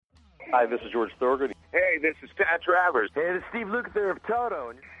Hi, this is George Thorogood. Hey, this is Pat Travers. Hey, this is Steve Lukather of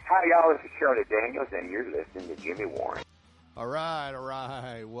Toto. Hi, y'all. This is Charlie Daniels, and you're listening to Jimmy Warren. All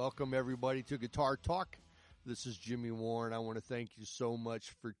right. Welcome, everybody, to Guitar Talk. This is Jimmy Warren. I want to thank you so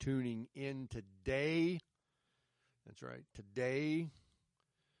much for tuning in today. That's right. Today,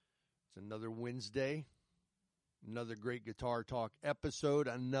 it's another Wednesday, another great Guitar Talk episode,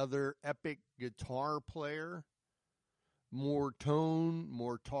 another epic guitar player, more tone,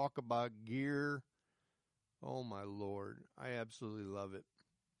 more talk about gear. Oh, my Lord. I absolutely love it.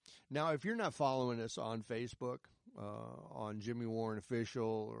 Now, if you're not following us on Facebook, on Jimmy Warren Official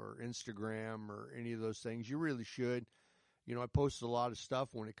or Instagram or any of those things, you really should. You know, I post a lot of stuff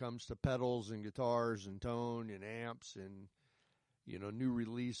when it comes to pedals and guitars and tone and amps and, you know, new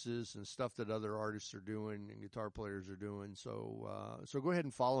releases and stuff that other artists are doing and guitar players are doing. So go ahead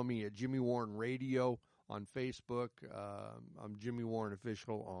and follow me at Jimmy Warren Radio on Facebook. I'm Jimmy Warren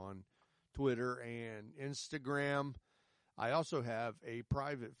Official on Twitter and Instagram. I also have a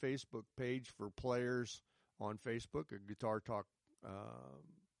private Facebook page for players on Facebook, a Guitar Talk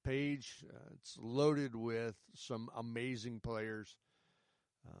page. It's loaded with some amazing players,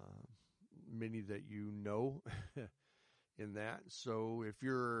 many that you know in that. So if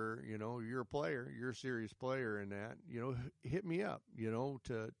you're a player, you're a serious player in that, hit me up,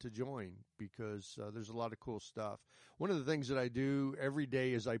 to join, because there's a lot of cool stuff. One of the things that I do every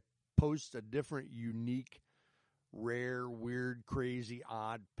day is I post a different, unique, rare, weird, crazy,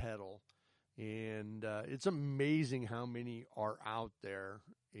 odd pedal. And it's amazing how many are out there.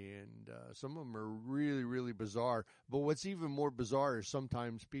 And some of them are really, really bizarre. But what's even more bizarre is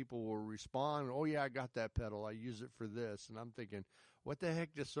sometimes people will respond, oh, yeah, I got that pedal. I use it for this. And I'm thinking, what the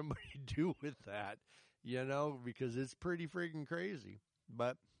heck does somebody do with that? Because it's pretty freaking crazy.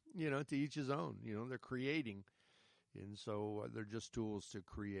 But, to each his own. They're creating. And so they're just tools to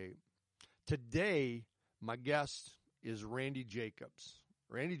create. Today, my guest is Randy Jacobs.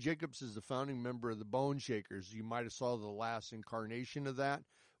 Randy Jacobs is the founding member of the Bone Shakers. You might have saw the last incarnation of that,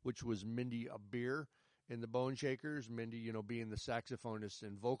 which was Mindy Abir in the Bone Shakers. Mindy, being the saxophonist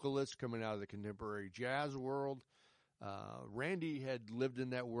and vocalist coming out of the contemporary jazz world. Randy had lived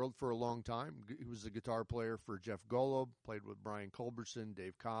in that world for a long time. He was the guitar player for Jeff Golub, played with Brian Culberson,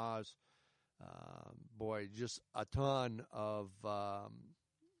 Dave Koz. Just a ton of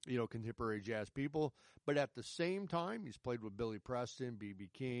contemporary jazz people. But at the same time, he's played with Billy Preston, B.B.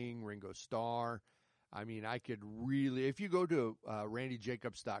 King, Ringo Starr. I mean, I could really, if you go to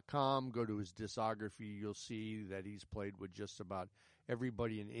randyjacobs.com, go to his discography, you'll see that he's played with just about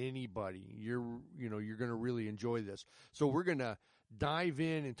everybody and anybody. You're going to really enjoy this. So we're going to dive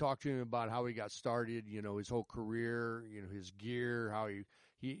in and talk to him about how he got started, his whole career, his gear, how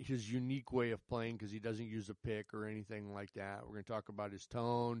his unique way of playing, because he doesn't use a pick or anything like that. We're going to talk about his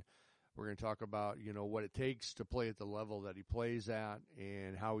tone. We're going to talk about, what it takes to play at the level that he plays at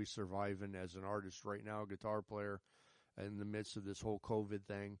and how he's surviving as an artist right now, a guitar player, in the midst of this whole COVID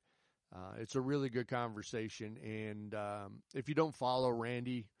thing. It's a really good conversation. And if you don't follow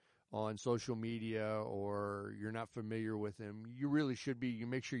Randy on social media or you're not familiar with him, you really should be. You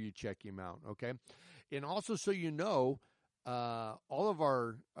make sure you check him out, okay? And also, so all of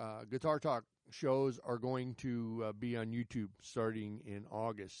our Guitar Talk shows are going to be on YouTube starting in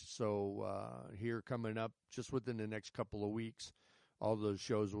August. So here coming up just within the next couple of weeks, all those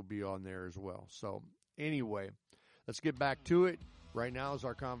shows will be on there as well. So anyway, let's get back to it. Right now is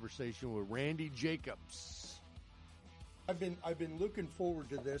our conversation with Randy Jacobs. I've been looking forward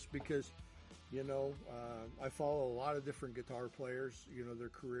to this because, I follow a lot of different guitar players, their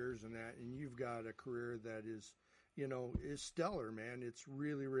careers and that, and you've got a career that is stellar, man. It's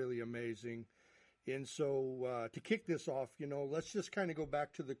really, really amazing. And so to kick this off, let's just kind of go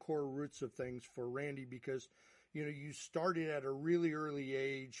back to the core roots of things for Randy, because, you started at a really early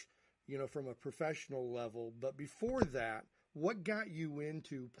age, from a professional level. But before that, what got you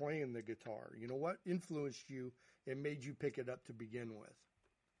into playing the guitar? What influenced you and made you pick it up to begin with?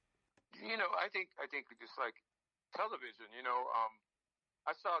 I think just like television,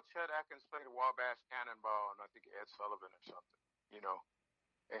 I saw Chet Atkins play the Wabash Cannonball, and I think Ed Sullivan or something,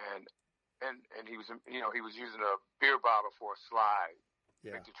 and he was, he was using a beer bottle for a slide,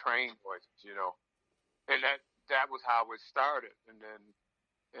 like the train voices, and that was how it started, and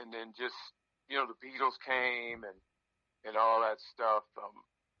then just, the Beatles came and all that stuff.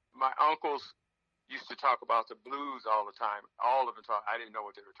 My uncles used to talk about the blues all the time. All of them I didn't know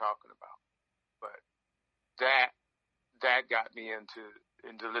what they were talking about, but that got me into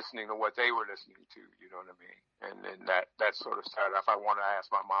listening to what they were listening to, you know what I mean? And then that sort of started off. I wanted to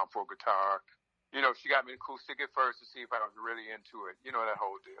ask my mom for a guitar, she got me acoustic at first to see if I was really into it. You know, that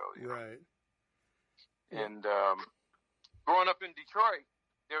whole deal. Right. And growing up in Detroit,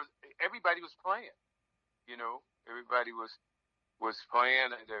 everybody was playing. Everybody was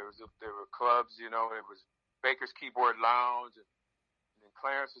playing, and there were clubs. It was Baker's Keyboard Lounge and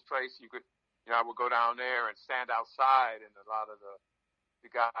Clarence's place. I would go down there and stand outside, and a lot of the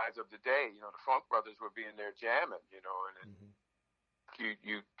guys of the day, the Funk Brothers were being there jamming, and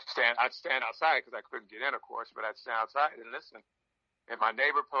I'd stand outside because I couldn't get in, of course, but I'd stand outside and listen. And my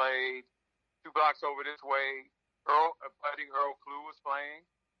neighbor played 2 blocks over this way. Buddy Earl Clue was playing.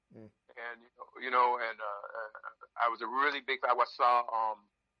 And, I was a really big fan. I saw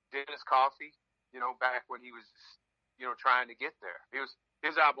Dennis Coffey, back when he was, trying to get there.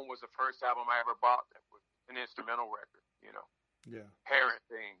 His album was the first album I ever bought that was an instrumental record, Yeah. Parent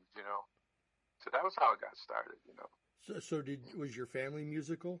things, So that was how it got started, So was your family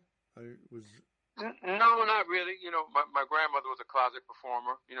musical? No, not really. My grandmother was a closet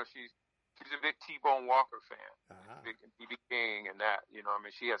performer. She's a big T-Bone Walker fan, big B.B. King and that.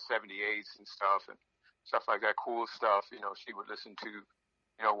 She has 78s and stuff like that, cool stuff. She would listen to,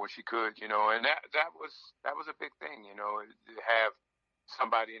 when she could, and that was a big thing, to have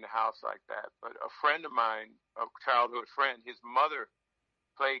somebody in the house like that. But a friend of mine, a childhood friend, his mother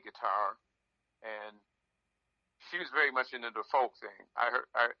played guitar, and she was very much into the folk thing. I heard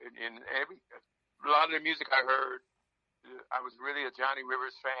a lot of the music I heard. I was really a Johnny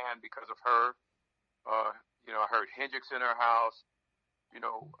Rivers fan because of her. I heard Hendrix in her house.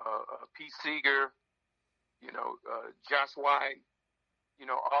 Pete Seeger. Josh White.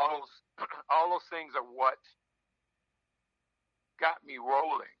 All those things are what got me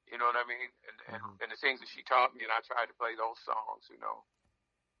rolling. You know what I mean? And the things that she taught me, and I tried to play those songs.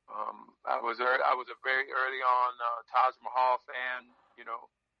 I was a very early on Taj Mahal fan.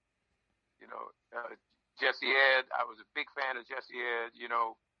 Jesse Ed. I was a big fan of Jesse Ed.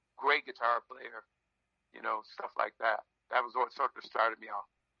 Great guitar player. Stuff like that. That was what sort of started me off.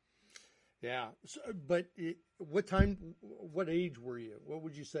 Yeah, but what age were you? What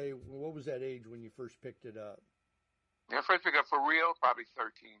would you say? What was that age when you first picked it up? I first picked it up for real, probably 12,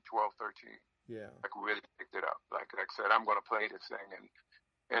 13. Yeah. Like really picked it up. Like I said, I'm going to play this thing,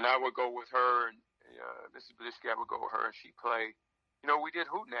 and I would go with her, and Mrs. Blishki, I would go with her, and she'd play. We did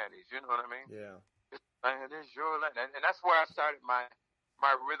Hootenannies. You know what I mean? Yeah. Land is your land, and that's where I started my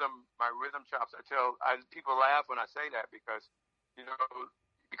rhythm chops. People laugh when I say that because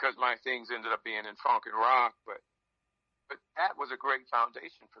my things ended up being in funk and rock, but that was a great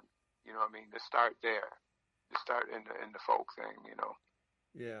foundation for me. To start there, to start in the folk thing.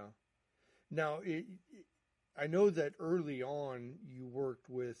 Yeah. Now, I know that early on you worked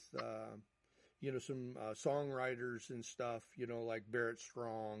with some songwriters and stuff, like Barrett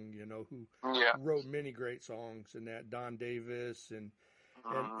Strong, who wrote many great songs, and that Don Davis, and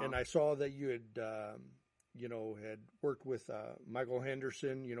I saw that you had had worked with Michael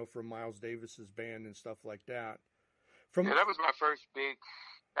Henderson, from Miles Davis's band and stuff like that. That was my first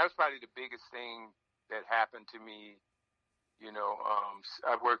that was probably the biggest thing that happened to me.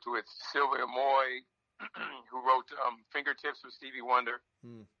 I worked with Sylvia Moy, who wrote Fingertips with Stevie Wonder.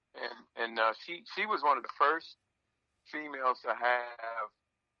 And she was one of the first females to have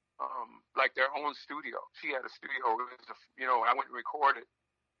like their own studio. She had a studio. I went and recorded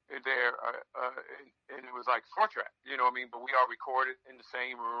there, and it was like 4-track. But we all recorded in the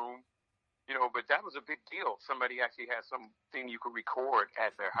same room. But that was a big deal. Somebody actually had something you could record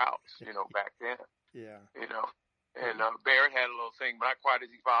at their house. Back then. Yeah. And Barrett had a little thing, but not quite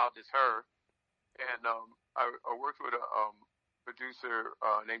as evolved as her. And I worked with a producer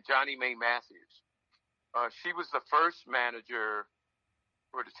named Johnny Mae Matthews. She was the first manager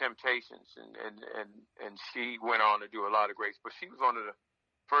for the Temptations, and she went on to do a lot of greats. But she was one of the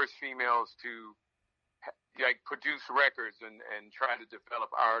first females to produce records and try to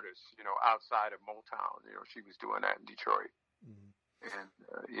develop artists, outside of Motown. She was doing that in Detroit. Mm-hmm. And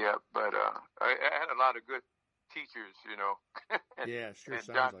but I had a lot of good teachers, Yeah, sure and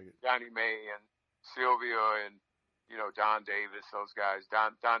sounds like it. Johnny Mae and Sylvia and Don Davis, those guys.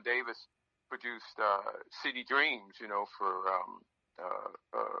 Don Davis produced City Dreams, for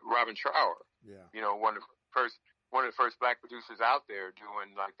Robin Trower. Yeah. One of the first black producers out there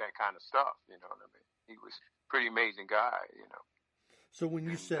doing like that kind of stuff. You know what I mean? He was a pretty amazing guy. So when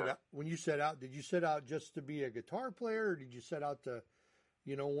you set out, did you set out just to be a guitar player, or did you set out to,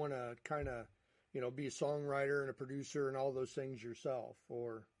 want to kind of, be a songwriter and a producer and all those things yourself?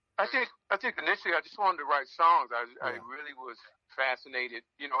 Or I think initially I just wanted to write songs. I really was fascinated.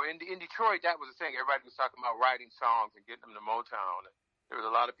 In Detroit, that was the thing. Everybody was talking about writing songs and getting them to Motown. There was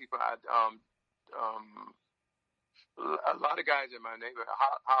a lot of people. a lot of guys in my neighborhood,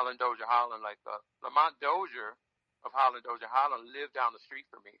 Holland Dozier Holland, like Lamont Dozier of Holland Dozier Holland lived down the street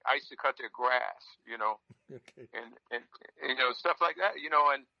from me. I used to cut their grass, Okay. and stuff like that,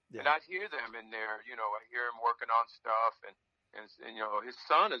 and I'd hear them in there, I hear him working on stuff, and his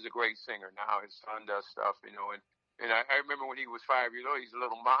son is a great singer now. His son does stuff, and I remember when he was 5 years old, he's a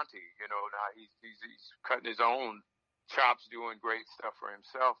little Monty, now he's cutting his own chops, doing great stuff for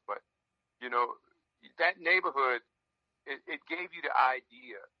himself. But, that neighborhood, it gave you the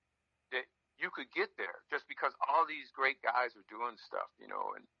idea that you could get there just because all these great guys are doing stuff,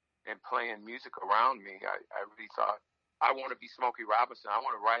 and playing music around me. I really thought, I want to be Smokey Robinson. I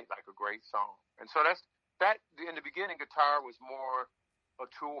want to write like a great song. And so that in the beginning, guitar was more a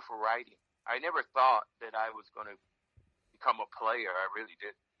tool for writing. I never thought that I was going to become a player. I really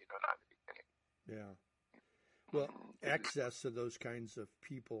didn't, not in the beginning. Yeah. Well, access to those kinds of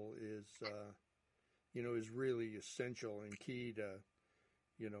people is really essential and key to,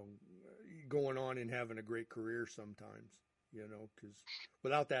 going on and having a great career sometimes, because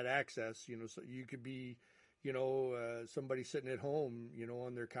without that access, so you could be, somebody sitting at home,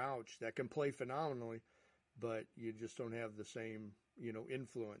 on their couch that can play phenomenally, but you just don't have the same,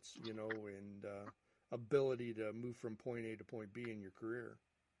 influence, and ability to move from point A to point B in your career.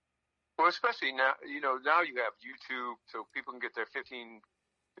 Well, especially now, now you have YouTube, so people can get their 15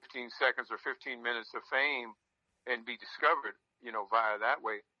 seconds or 15 minutes of fame and be discovered, via that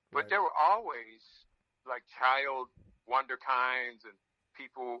way. But There were always like child wonder kinds and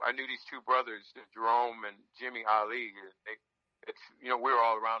people. I knew these two brothers, Jerome and Jimmy Ali. We were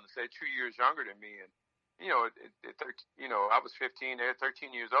all around the same, 2 years younger than me, and I was 15. They're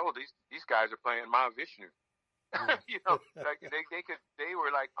 13 years old. These guys are playing Mahavishnu. Like they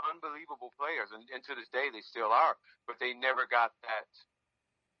were like unbelievable players, and to this day they still are. But they never got that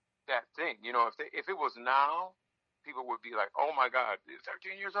thing. If it was now, people would be like, "Oh my God, they're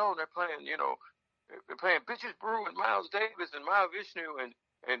 13 years old. They're playing, they're playing Bitches Brew and Miles Davis and Mahavishnu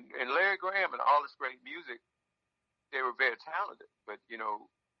and Larry Graham and all this great music." They were very talented, but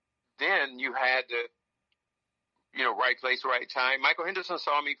then you had to, right place, right time. Michael Henderson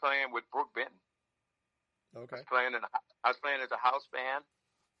saw me playing with Brooke Benton. Okay. I was playing as a house band,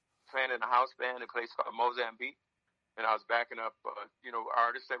 in a place called Mozambique, and I was backing up,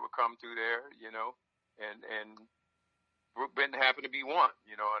 artists that would come through there, and Brooke Benton happened to be one,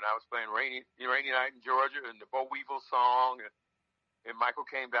 and I was playing Rainy Night in Georgia and the Bo Weevil song, and Michael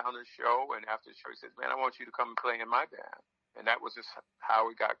came down to the show, and after the show he says, "Man, I want you to come and play in my band," and that was just how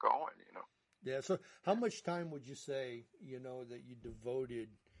we got going, Yeah. So how much time would you say, that you devoted,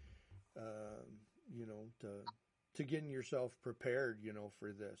 to getting yourself prepared,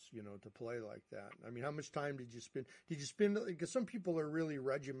 for this, to play like that? I mean, how much time did you spend? Because some people are really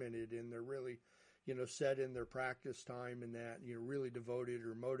regimented and they're really, set in their practice time and that, really devoted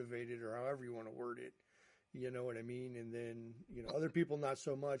or motivated or however you want to word it. You know what I mean? And then, other people not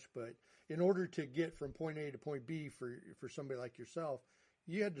so much, but in order to get from point A to point B for somebody like yourself,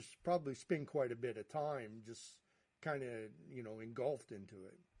 you had to probably spend quite a bit of time just kind of, engulfed into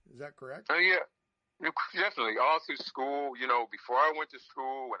it. Is that correct? Oh, yeah. Definitely. All through school, before I went to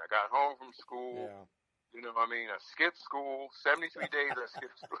school, when I got home from school, I skipped school, 73 days I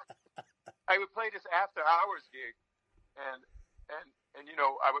skipped school. I would play this after hours gig and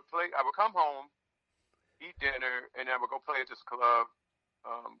I would come home, eat dinner, and then I would go play at this club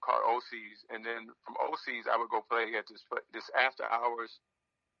called OC's, and then from OC's I would go play at this after hours.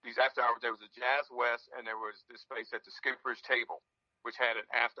 These after hours, there was a Jazz West, and there was this place at the Skipper's Table, which had an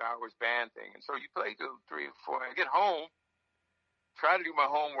after hours band thing. And so you play till 3 or 4. I get home, try to do my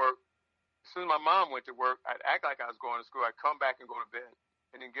homework. As soon as my mom went to work, I'd act like I was going to school. I'd come back and go to bed,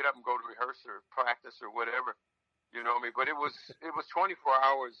 and then get up and go to rehearse or practice or whatever. You know what I mean? But it was 24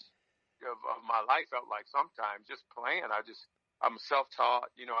 hours of my life, felt like sometimes, just playing. I'm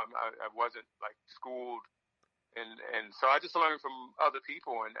self-taught. I wasn't like schooled. And so I just learned from other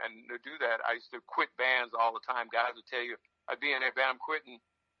people, and to do that, I used to quit bands all the time. Guys would tell you, I'd be in a band, I'm quitting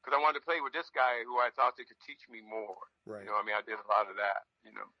because I wanted to play with this guy who I thought that could teach me more. Right. I did a lot of that,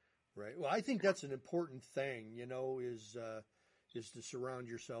 Right. Well, I think that's an important thing, is to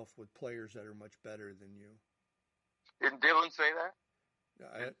surround yourself with players that are much better than you. Didn't Dylan say that?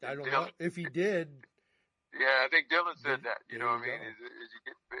 I don't know if he did. Yeah, I think Dylan said that. You know what I mean?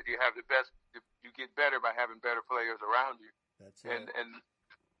 You have the best. You get better by having better players around you. That's it.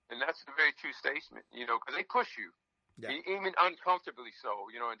 And that's a very true statement. Because they push you, even uncomfortably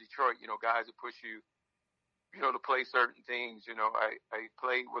so. In Detroit, guys that push you, to play certain things. I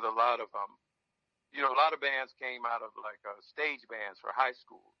played with a lot of a lot of bands came out of like stage bands for high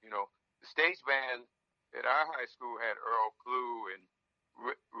school. the stage band at our high school had Earl Blue and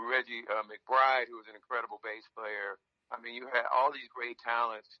Reggie McBride, who was an incredible bass player. I mean, you had all these great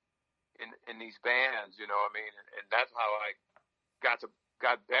talents in these bands, you know what I mean? And that's how I got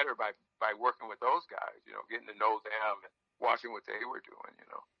better by working with those guys, you know, getting to know them and watching what they were doing, you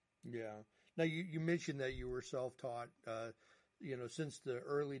know. Yeah. Now, you mentioned that you were self-taught, you know, since the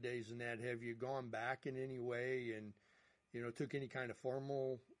early days in that. Have you gone back in any way and, you know, took any kind of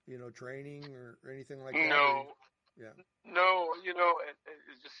formal, you know, training or anything like that? No. Yeah. No, you know,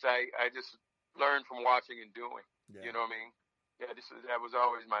 it's just I just learned from watching and doing. Yeah. You know what I mean? Yeah, that was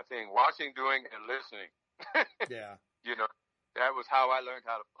always my thing. Watching, doing, and listening. Yeah. You know, that was how I learned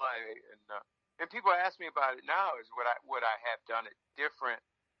how to play. And people ask me about it now is would I have done it different?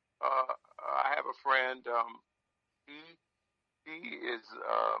 I have a friend. He is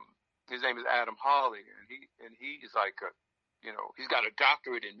his name is Adam Hawley, and he is like you know, he's got a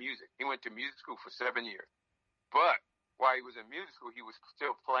doctorate in music. He went to music school for 7 years, but while he was in music school, he was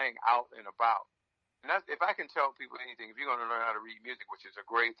still playing out and about. And that's, if I can tell people anything, if you're going to learn how to read music, which is a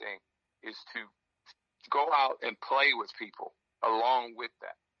great thing, is to go out and play with people along with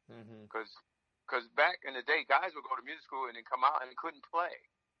that. Because back in the day, guys would go to music school and then come out and couldn't play.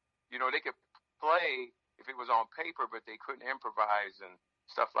 You know, they could play if it was on paper, but they couldn't improvise and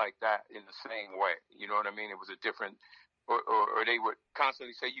stuff like that in the same way. You know what I mean? It was a different, or they would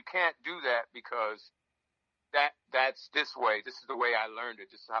constantly say, you can't do that because that's this way. This is the way I learned it.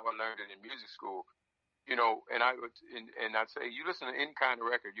 This is how I learned it in music school. You know, and I'd say, you listen to any kind of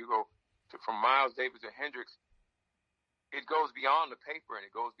record, you go from Miles Davis to Hendrix, it goes beyond the paper and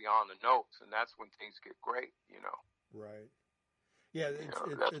it goes beyond the notes, and that's when things get great, you know. Right. Yeah,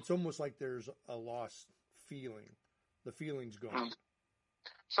 it's almost like there's a lost feeling. The feeling's gone.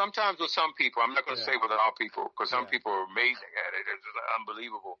 Sometimes with some people, I'm not going to say with all people, because some people are amazing at it. It's just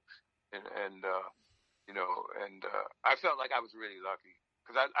unbelievable, and you know, and I felt like I was really lucky.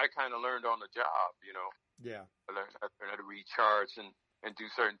 Because I kind of learned on the job, you know. Yeah. I learned how to read charts and do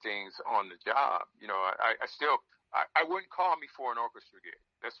certain things on the job. You know, I wouldn't call me for an orchestra gig.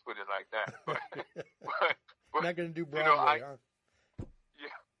 Let's put it like that. But not going to do Broadway, huh?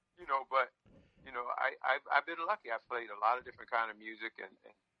 Yeah, you know, but you know, I've been lucky. I've played a lot of different kind of music, and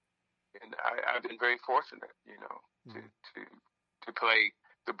I've been very fortunate, you know, to play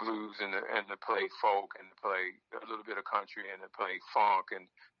the blues and to play folk and to play a little bit of country and to play funk and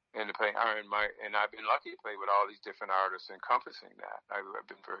to play iron. And I've been lucky to play with all these different artists encompassing that. I've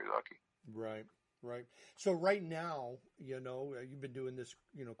been very lucky. Right. So right now, you know, you've been doing this,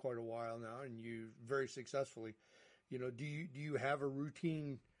 you know, quite a while now, and you very successfully. You know, do you have a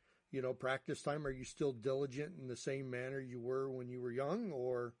routine, you know, practice time? Are you still diligent in the same manner you were when you were young,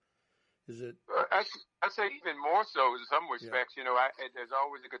 or is it? I'd say even more so in some respects. You know, there's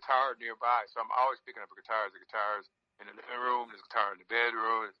always a guitar nearby, so I'm always picking up a guitar. There's guitars in the living room, there's a guitar in the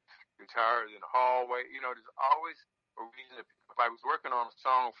bedroom, there's guitars in the hallway. You know, there's always a reason to pick up. I was working on a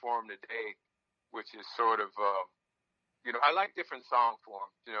song form today, which is sort of, you know, I like different song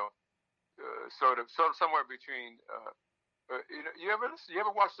forms. You know, sort of somewhere between. You know, you ever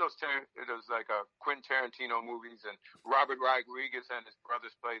watch those like Quentin Tarantino movies, and Robert Rodriguez and his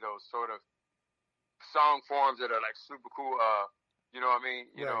brothers play those sort of song forms that are like super cool. You know what I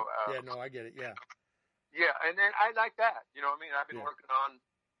mean? You know. No, I get it. Yeah. Yeah, and then I like that. You know what I mean? I've been working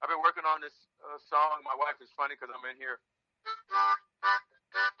on this song. My wife is funny because I'm in here.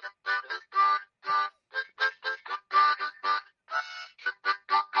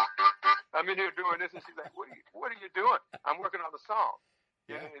 I'm in here doing this, and she's like, "What are you doing?" I'm working on the song.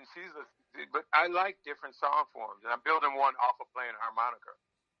 Yeah. And but I like different song forms, and I'm building one off of playing harmonica,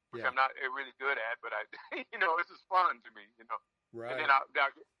 which I'm not really good at, but you know, this is fun to me, you know. Right.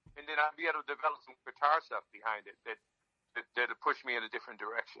 And then I'll be able to develop some guitar stuff behind it that'll push me in a different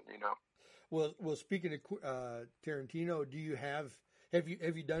direction, you know. Well, speaking of Tarantino, have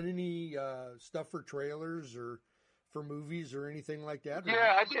you done any stuff for trailers or for movies or anything like that?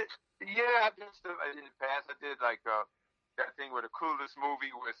 Yeah, I did. Yeah, I've done stuff in the past. I did like that thing with a Clueless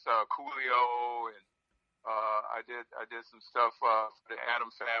movie with Coolio, and I did some stuff for the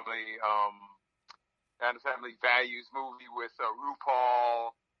Addams Family Values movie with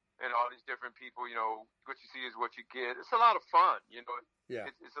RuPaul and all these different people. You know, what you see is what you get. It's a lot of fun. You know,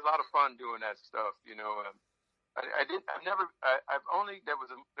 it's a lot of fun doing that stuff. You know, there's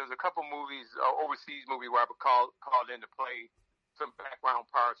a couple movies, overseas movie where I was called in to play some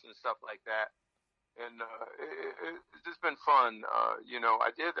background parts and stuff like that, and it's just been fun. You know,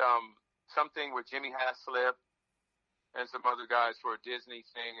 I did something with Jimmy Haslip and some other guys for a Disney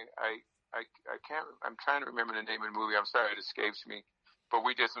thing. I can't. I'm trying to remember the name of the movie. I'm sorry, it escapes me. but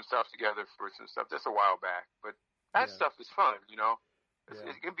we did some stuff together for some stuff. That's a while back, but that stuff is fun, you know.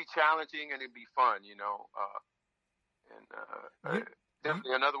 It can be challenging and it can be fun, you know.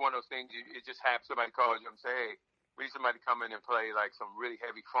 Definitely another one of those things. It just happens. Somebody calls you and say, "Hey, we need somebody to come in and play like some really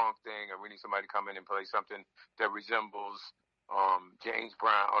heavy funk thing, or we need somebody to come in and play something that resembles James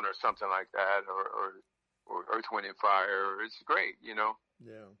Brown or something like that, or Earth, Wind and Fire." It's great, you know.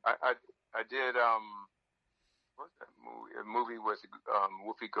 Yeah. I did what's that movie? A movie with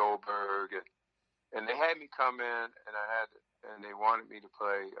Whoopi Goldberg, and they had me come in, and they wanted me to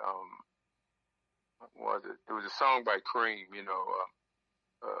play. What was it? It was a song by Cream, you know.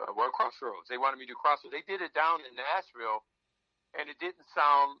 Crossroads. They wanted me to do Crossroads. They did it down in Nashville, and it didn't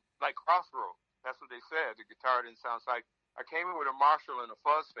sound like Crossroads. That's what they said. The guitar didn't sound like. I came in with a Marshall and a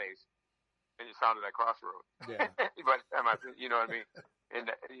fuzz face, and it sounded like Crossroads. Yeah. But you know what I mean?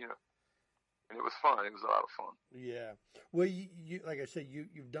 And you know, and it was fun. It was a lot of fun. Yeah. Well, you like I said,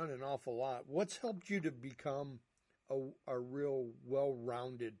 you've done an awful lot. What's helped you to become a real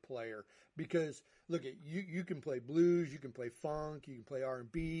well-rounded player? Because look, you can play blues, you can play funk, you can play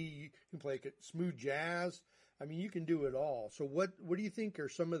R&B, you can play smooth jazz. I mean, you can do it all. So what do you think are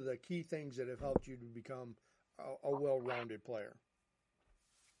some of the key things that have helped you to become a well-rounded player?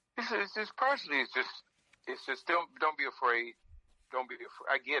 It's just personally, it's just don't be afraid. Don't be afraid.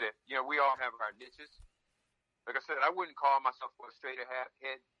 I get it. You know, we all have our niches. Like I said, I wouldn't call myself for a straight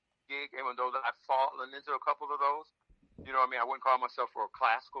ahead gig, even though I've fallen into a couple of those. You know what I mean? I wouldn't call myself for a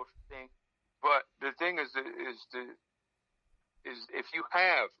classical thing. But the thing is if you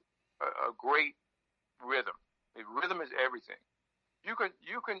have a great rhythm, rhythm is everything. You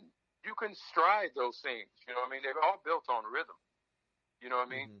can stride those things. You know what I mean? They're all built on rhythm. You know what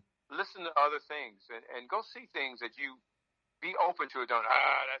I mean? Mm-hmm. Listen to other things and go see things that you be open to.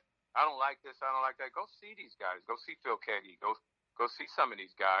 I don't like this. I don't like that. Go see these guys. Go see Phil Keaggy. Go see some of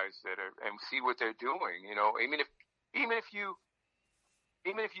these guys and see what they're doing. You know, even if you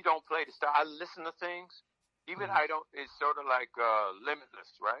don't play the style, I listen to things. Even I don't. It's sort of like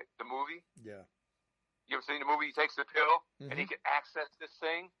Limitless, right? The movie. Yeah. You ever seen the movie? He takes the pill and he can access this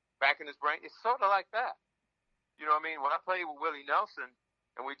thing back in his brain. It's sort of like that. You know what I mean? When I played with Willie Nelson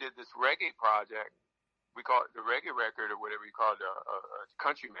and we did this reggae project, we call it the reggae record or whatever you call it, a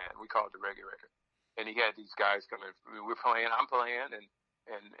countryman. We call it the reggae record. And he had these guys coming. We're playing. I'm playing, and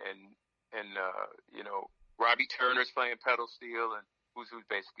you know, Robbie Turner's playing pedal steel, and who's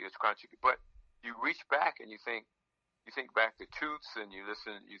basically a country. But you reach back and you think back to Toots, and you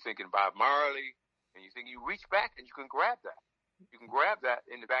thinking Bob Marley, and you reach back and you can grab that. You can grab that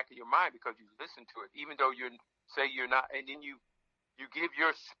in the back of your mind because you listen to it, even though you're not, and then you give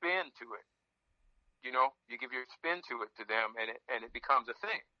your spin to it. You know, you give your spin to them, and it becomes a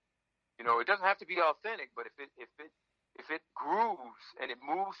thing. You know, it doesn't have to be authentic, but if it grooves and it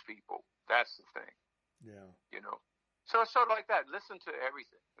moves people, that's the thing. Yeah. You know, so it's sort of like that. Listen to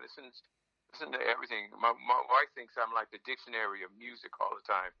everything. Listen to everything. My wife thinks I'm like the dictionary of music all the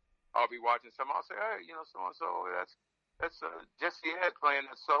time. I'll be watching something. I'll say, hey, you know, so and so. That's Jesse Ed playing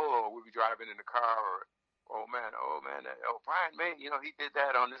that solo. Or we'll be driving in the car, or Brian May, you know, he did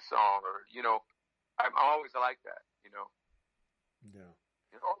that on this song, or you know, I'm always like that. You know. Yeah.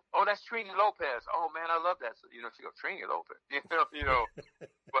 Oh, that's Trini Lopez. Oh man, I love that. You know, she goes Trini Lopez. You know,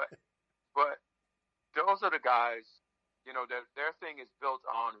 but those are the guys. You know, their thing is built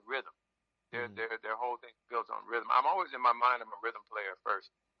on rhythm. Their whole thing is built on rhythm. I'm always in my mind. I'm a rhythm player first.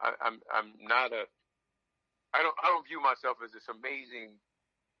 I'm not a. I don't view myself as this amazing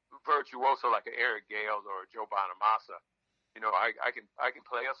virtuoso like an Eric Gales or a Joe Bonamassa. You know, I can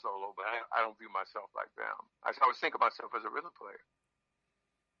play a solo, but I don't view myself like them. I always think of myself as a rhythm player.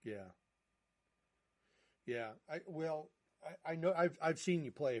 Yeah. Yeah. I know I've seen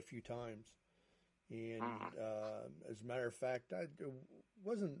you play a few times, and as a matter of fact, I don't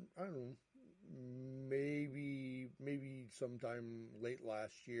know, maybe sometime late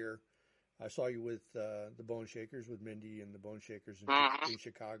last year, I saw you with the Bone Shakers, with Mindy and the Bone Shakers in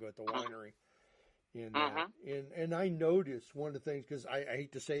Chicago at the winery. And I noticed one of the things, because I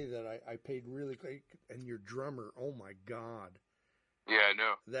hate to say that I paid really, and your drummer, oh my God. Yeah, I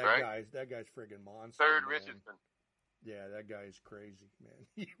know. That guy's friggin' monster. Third man. Richardson. Yeah, that guy is crazy, man.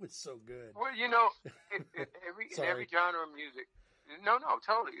 He was so good. Well, you know, in every genre of music, no,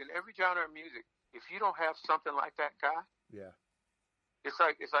 totally. In every genre of music, if you don't have something like that guy, yeah, it's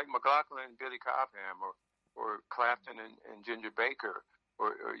like McLaughlin and Billy Cobham, or Clapton and Ginger Baker,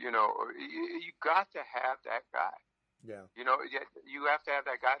 or you know, you got to have that guy. Yeah. You know, you have to have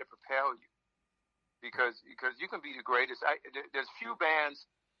that guy to propel you. Because you can be the greatest. There's few bands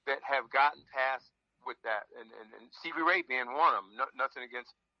that have gotten past with that, and Stevie Ray being one of them. Nothing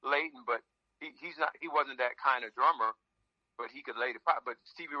against Layton, but he wasn't that kind of drummer, but he could lay the pot. But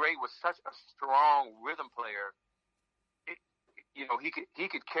Stevie Ray was such a strong rhythm player. You know, he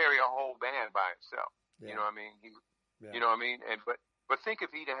could carry a whole band by himself. Yeah. You know what I mean? You know what I mean? And but think if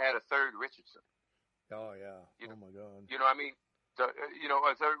he'd have had a third Richardson. Oh yeah. Oh my God. You know what I mean? You know,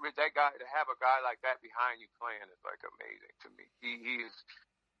 a third, that guy, to have a guy like that behind you playing is like amazing to me. He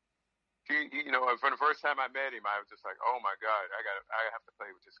you know, for the first time I met him, I was just like, oh my God, I have to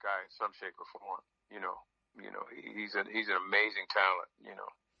play with this guy in some shape or form. You know, he's an amazing talent. You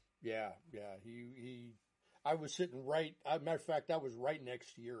know. Yeah. He. I was sitting right. Matter of fact, I was right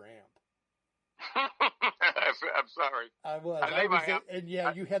next to your amp. I'm sorry. I was and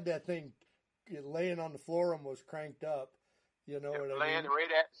you had that thing laying on the floor, almost cranked up. You know what I mean?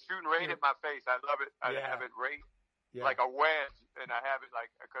 Shooting right at my face. I love it. I have it right like a wedge, and I have it like,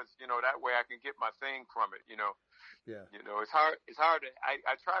 because you know, that way I can get my thing from it. You know. Yeah. You know, it's hard. It's hard to.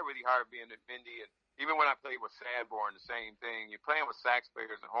 I try really hard being at Mindy, and even when I played with Sadborn, the same thing. You're playing with sax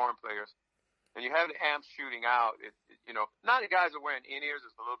players and horn players, and you have the amps shooting out. You know, now the guys are wearing in-ears.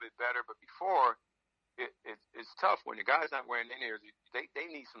 It's a little bit better, but before. It's tough when the guy's not wearing in-ears. They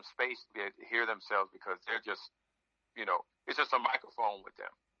need some space to be able to hear themselves, because they're just, you know, it's just a microphone with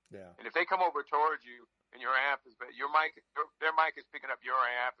them. Yeah. And if they come over towards you and your amp is, their mic is picking up your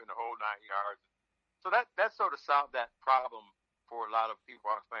amp and the whole 9 yards. So that sort of solved that problem for a lot of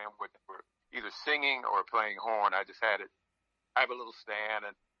people I was playing with, were either singing or playing horn. I just I have a little stand,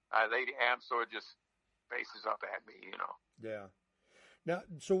 and I lay the amp so it just faces up at me, you know. Yeah. Now,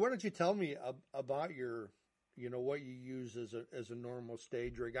 so why don't you tell me about your, you know, what you use as a normal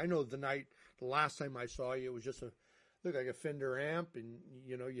stage rig? I know the last time I saw you, it was just looked like a Fender amp, and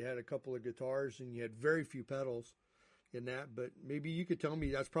you know, you had a couple of guitars, and you had very few pedals in that. But maybe you could tell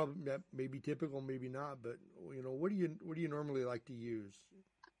me that may be typical, maybe not. But you know, what do you normally like to use?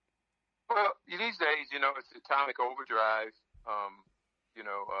 Well, these days, you know, it's Atomic Overdrive, you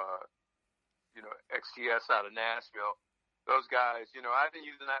know, XTS out of Nashville. Those guys, you know, I've been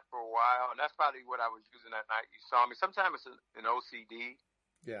using that for a while, and that's probably what I was using that night you saw me. Sometimes it's an OCD.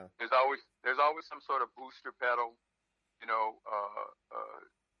 Yeah. There's always some sort of booster pedal, you know,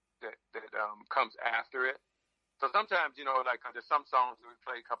 that comes after it. So sometimes, you know, like there's some songs we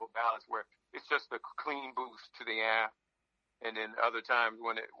play a couple ballads where it's just a clean boost to the amp, and then other times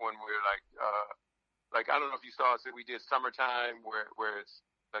when we're like I don't know if you saw us, we did Summertime where it's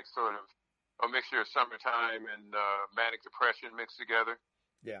like sort of a mixture of Summertime and Manic Depression mixed together.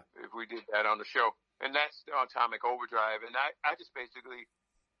 Yeah. If we did that on the show. And that's the Atomic Overdrive. And I just basically,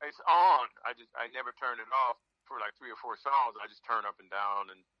 it's on. I never turn it off for like 3 or 4 songs. I just turn up and down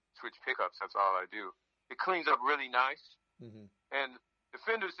and switch pickups. That's all I do. It cleans up really nice. Mm-hmm. And the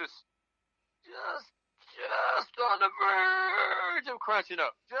Fender's just on the verge of crunching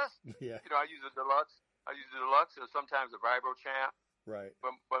up. You know, I use a deluxe. So sometimes a Vibro Champ. Right.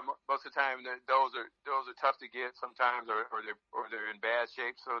 But most of the time those are tough to get sometimes, or they're in bad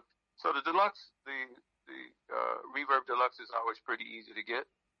shape. So the deluxe, the Reverb Deluxe is always pretty easy to get.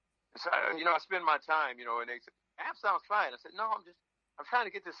 And so you know, I spend my time, you know, and they say, amp sounds fine. I said, no, I'm trying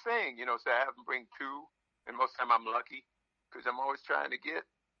to get this thing, you know. So I have them bring 2, and most of the time I'm lucky, because I'm always trying to get.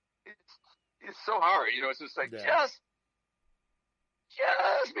 It's so hard, you know. It's just like just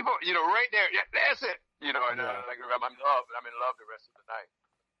before, you know, right there. Yeah, that's it. You know, and I'm in love the rest of the night.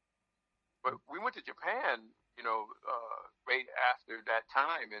 But we went to Japan, you know, right after that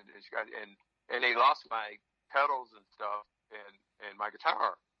time, and they lost my pedals and stuff and my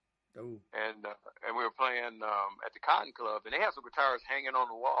guitar. Oh. And we were playing at the Cotton Club, and they had some guitars hanging on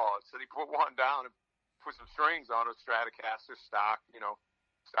the wall. So they put one down and put some strings on it, Stratocaster stock, you know,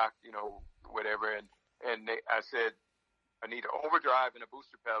 whatever. And I said, I need an overdrive and a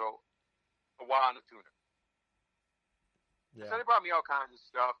booster pedal, a wah and a tuner. Yeah. So they brought me all kinds of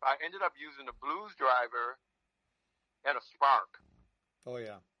stuff. I ended up using a Blues Driver and a Spark. Oh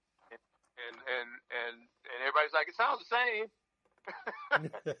yeah. And everybody's like, it sounds the same.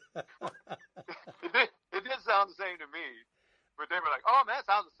 It did sound the same to me, but they were like, oh man, it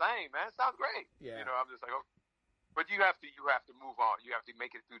sounds the same, man. It sounds great. Yeah. You know, I'm just like, oh. But you have to move on. You have to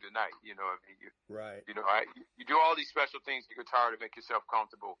make it through the night. You know what I mean? Right. You know, you do all these special things to your guitar to make yourself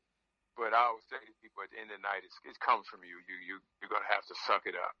comfortable. But I always say to people, at the end of the night, it comes from you. You're going to have to suck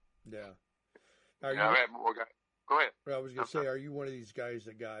it up. Yeah. I've had more guys. Go ahead. I was going to say, are you one of these guys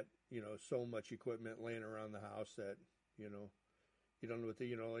that got, you know, so much equipment laying around the house that, you know, you don't know what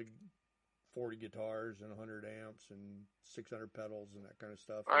like 40 guitars and 100 amps and 600 pedals and that kind of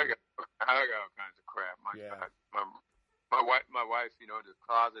stuff? I got all kinds of crap. My wife, you know, the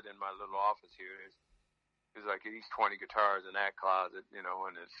closet in my little office here there's like at least 20 guitars in that closet, you know,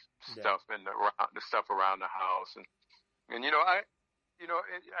 and there's stuff in the stuff around the house, and you know,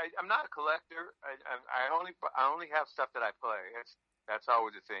 I'm not a collector. I only have stuff that I play. That's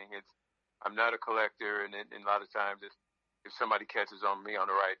always the thing. I'm not a collector, and a lot of times if somebody catches on me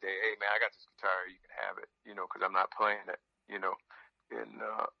on the right day, hey man, I got this guitar, you can have it, you know, because I'm not playing it, you know,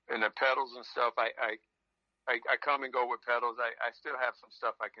 and the pedals and stuff. I come and go with pedals. I still have some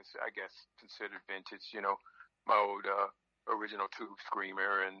stuff I guess considered vintage, you know, my old original Tube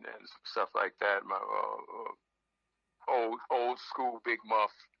Screamer and stuff like that. My old school Big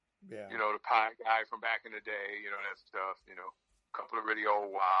Muff, you know, the pie guy from back in the day, you know, that stuff, you know, a couple of really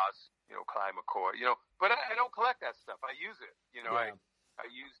old Waz, you know, Clyde McCoy, you know, but I don't collect that stuff. I use it, you know. I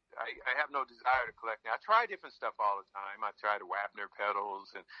have no desire to collect it. I try different stuff all the time. I try the Wapner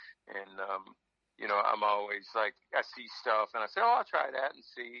pedals and you know, I'm always like, I see stuff and I say, oh, I'll try that and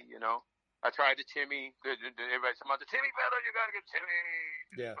see, you know. I tried the Timmy. Everybody said about the Timmy pedal, you got to get Timmy.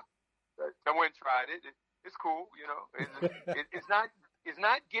 Yeah. I went and tried it. It's cool, you know. It's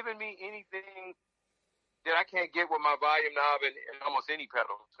not giving me anything that I can't get with my volume knob and almost any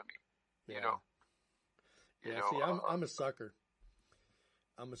pedal to me, you know. See, I'm a sucker.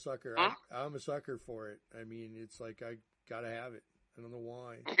 I'm a sucker. Hmm? I'm a sucker for it. I mean, it's like I got to have it. I don't know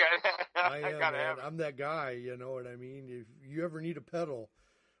why. I am. I'm that guy, you know what I mean? If you ever need a pedal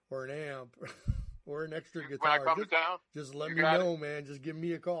or an amp or an extra guitar, just let me know, man. Just give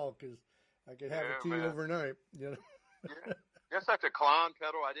me a call because I can have it to you overnight, you know? That's like a Klon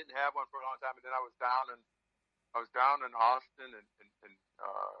pedal. I didn't have one for a long time, and then I was down in Austin and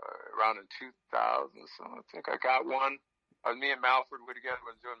around in 2000. So I think I got one. Me and Malford were together.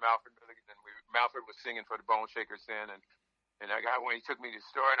 We were doing Malford Milligan, and Malford was singing for the Bone Shakers then, and I got one. He took me to the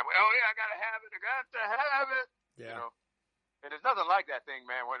store, and I went, "Oh yeah, I gotta have it. I got to have it." Yeah. You know, and there's nothing like that thing,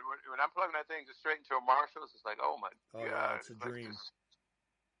 man. When I'm plugging that thing just straight into a Marshall, it's like, oh my god, yeah, it's a dream.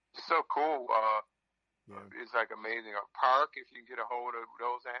 It's so cool. It's like amazing. A Park, if you can get a hold of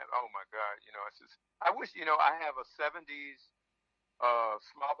those amps, oh my god, you know, it's just. I wish, you know, I have a '70s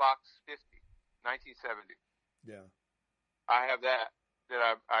small box 50, 1970. Yeah. I have that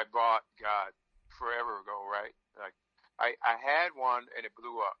I bought, God, forever ago, right? Like, I had one and it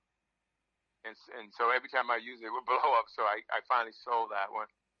blew up. And so every time I use it, it would blow up. So I finally sold that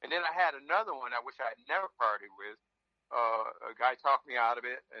one. And then I had another one I wish I had never parted with. A guy talked me out of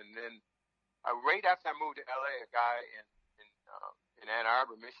it. And then right after I moved to LA, a guy in Ann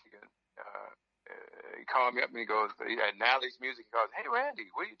Arbor, Michigan, he called me up and he goes, he had Nally's Music. He goes, "Hey, Randy,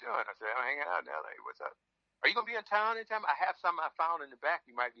 what are you doing?" I said, "I'm hanging out in LA. What's up? Are you going to be in town anytime? I have something I found in the back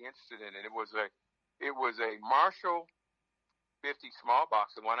you might be interested in." And it was a Marshall 50 small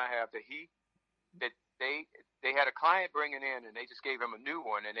box, the one I have, that they had a client bringing in, and they just gave him a new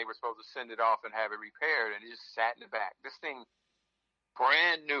one, and they were supposed to send it off and have it repaired, and it just sat in the back. This thing,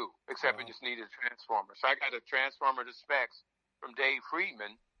 brand new, except it just needed a transformer. So I got a transformer to specs from Dave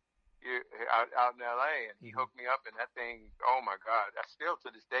Friedman out in L.A., and he hooked me up, and that thing, oh my God, I still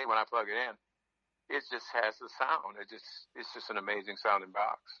to this day when I plug it in, it just has the sound. It's just an amazing sounding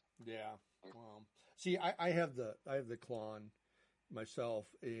box. Yeah. Wow. See, I have the Klon myself,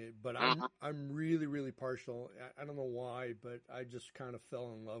 but I'm really, really partial. I don't know why, but I just kind of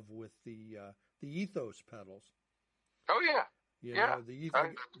fell in love with the Ethos pedals. Oh yeah. You know,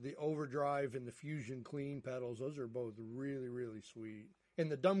 the Overdrive and the Fusion Clean pedals. Those are both really, really sweet.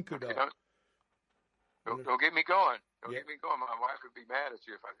 And the Dumb Kudo. Don't get me going. Don't get me going. My wife would be mad at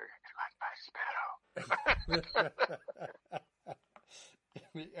you if I said, "I'd buy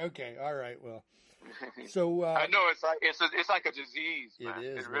Spano." Okay. All right. Well, so I know it's like a disease. Man.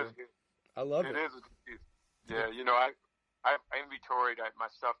 It is. It really is. I love it. It is a disease. Yeah. You know, I inventoried my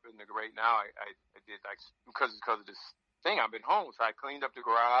stuff in the right now. I did like because of this thing. I've been home, so I cleaned up the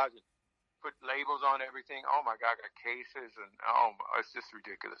garage and put labels on everything. Oh my God, I got cases and it's just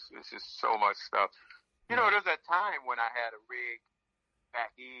ridiculous. It's just so much stuff. You know, there's that time when I had a rig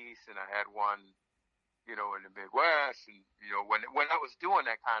back east and I had one, you know, in the Midwest, and you know, when I was doing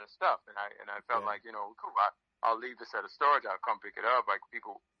that kind of stuff, and I felt like, you know, cool, I'll leave this at a storage. I'll come pick it up. Like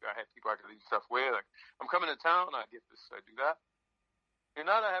I had people I could leave stuff with. Like, I'm coming to town. I get this. I do that. And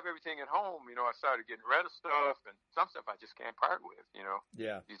now that I have everything at home, you know, I started getting rid of stuff, and some stuff I just can't part with. You know.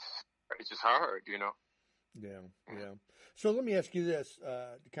 Yeah. It's just hard, you know. Yeah, yeah. So let me ask you this,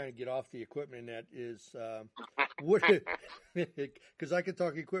 to kind of get off the equipment. That is, what? Because I could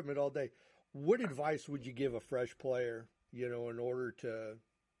talk equipment all day. What advice would you give a fresh player, you know, in order to,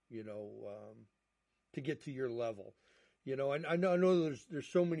 you know, to get to your level? You know, and I know there's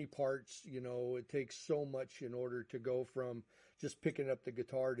so many parts. You know, it takes so much in order to go from just picking up the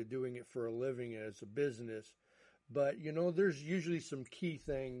guitar to doing it for a living as a business. But, there's usually some key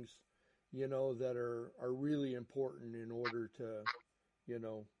things, that are really important in order to,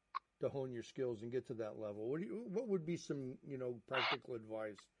 to hone your skills and get to that level. What would be some, practical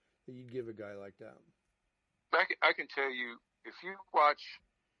advice that you'd give a guy like that? I can tell you, if you watch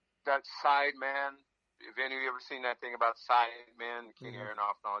that Sideman, if any of you ever seen that thing about Sidemen, King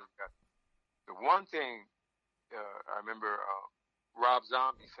Aronoff and all that stuff, the one thing I remember Rob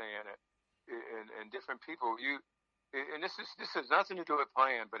Zombie saying it, and different people, and this has nothing to do with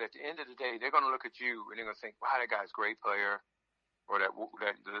playing, but at the end of the day, they're going to look at you and they're going to think, wow, that guy's a great player, or that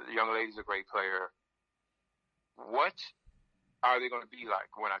the young lady's a great player. What are they going to be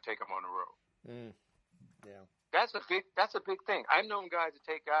like when I take them on the road? Yeah. That's a big thing. I've known guys that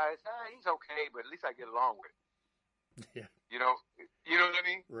take guys, he's okay, but at least I get along with him. Yeah. You know what I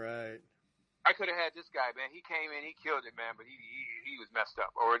mean? Right. I could have had this guy, man. He came in, he killed it, man, but he was messed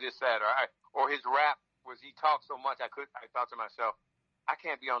up, or this, that, or his rap was he talked so much. I thought to myself, I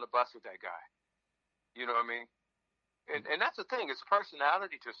can't be on the bus with that guy. You know what I mean? And that's the thing. It's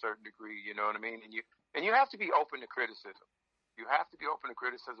personality to a certain degree. You know what I mean? And you have to be open to criticism. You have to be open to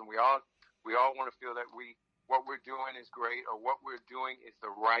criticism. We all want to feel that what we're doing is great, or what we're doing is the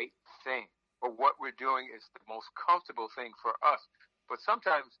right thing, or what we're doing is the most comfortable thing for us. But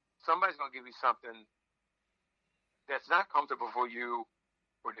sometimes somebody's going to give you something that's not comfortable for you,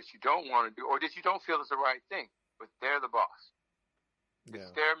 or that you don't want to do, or that you don't feel is the right thing. But they're the boss. Yeah.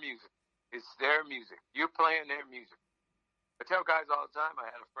 It's their music. It's their music. You're playing their music. I tell guys all the time.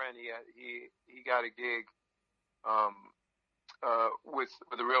 I had a friend. He got a gig with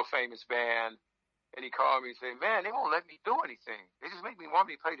a real famous band, and he called me and said, "Man, they won't let me do anything. They just make me want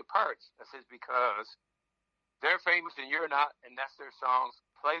me to play the parts." I said, "Because they're famous and you're not, and that's their songs.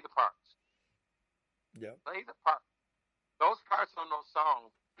 Play the parts. Yeah, play the parts. Those parts on those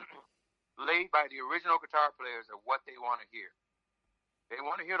songs laid by the original guitar players are what they want to hear. They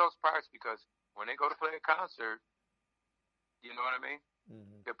want to hear those parts because when they go to play a concert, you know what I mean?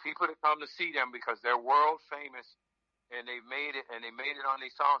 Mm-hmm. The people that come to see them because they're world famous and they made it on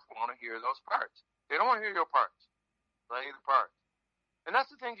these songs want to hear those parts. They don't want to hear your parts. Play the parts. And that's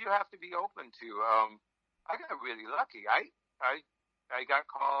the things you have to be open to. I got really lucky. I got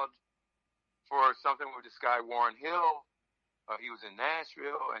called for something with this guy, Warren Hill. He was in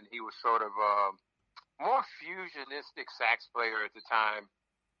Nashville, and he was sort of more fusionistic sax player at the time.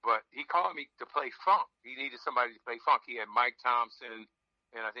 But he called me to play funk. He needed somebody to play funk. He had Mike Thompson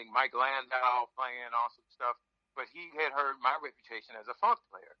and I think Mike Landau playing awesome stuff. But he had heard my reputation as a funk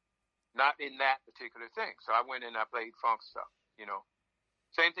player, not in that particular thing. So I went in and I played funk stuff,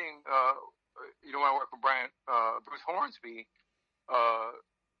 Same thing, when I worked with Bruce Hornsby,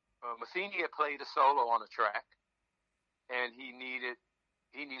 Massini had played a solo on a track. And he needed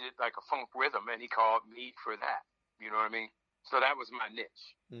like a funk rhythm, and he called me for that. You know what I mean? So that was my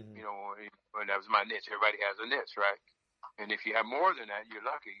niche. Mm-hmm. And that was my niche. Everybody has a niche, right? And if you have more than that, you're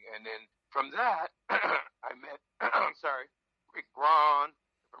lucky. And then from that, I met, Rick Braun.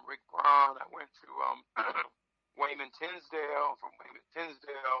 From Rick Braun, I went to Wayman Tinsdale. From Wayman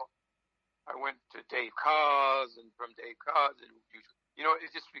Tinsdale, I went to Dave Koz, and from Dave Koz,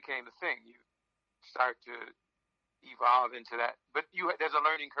 it just became a thing. You start to evolve into that, but there's a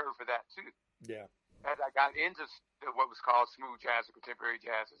learning curve for that too. Yeah. As I got into what was called smooth jazz or contemporary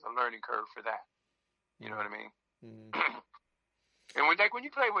jazz, there's a learning curve for that. You know what I mean? Mm-hmm. And when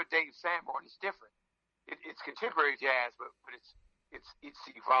you play with Dave Sanborn, it's different. It's contemporary jazz, but it's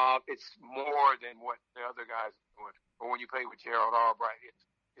evolved. It's more than what the other guys are doing. Or when you play with Gerald Albright,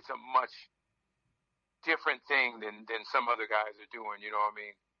 it's a much different thing than some other guys are doing. You know what I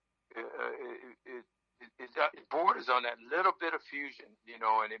mean? It borders on that little bit of fusion,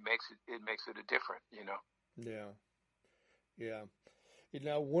 and it makes it a different, Yeah.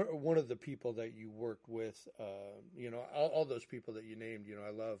 Now, one of the people that you worked with, all those people that you named, I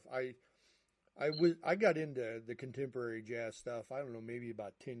love. I got into the contemporary jazz stuff. I don't know, maybe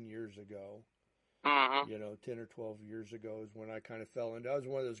about 10 years ago. Mm-hmm. 10 or 12 years ago is when I kind of fell into. I was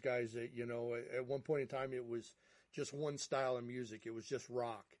one of those guys that, at one point in time, it was just one style of music. It was just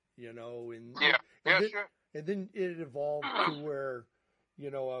rock. Sure. And then it evolved to where, I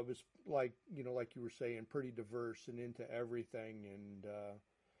was like you were saying, pretty diverse and into everything and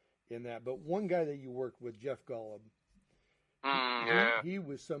in that. But one guy that you worked with, Jeff Golub, he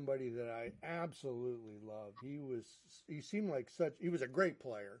was somebody that I absolutely loved. He seemed like he was a great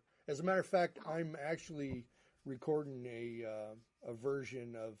player. As a matter of fact, I'm actually recording a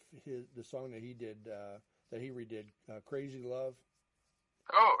version of the song that he did, that he redid, Crazy Love.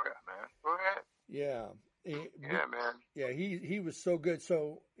 Oh, yeah, man. Go ahead. Yeah. Yeah, man. Yeah, he was so good.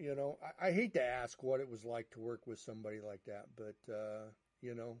 So, you know, I hate to ask what it was like to work with somebody like that, but,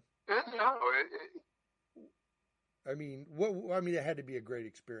 you know. No, I mean, it had to be a great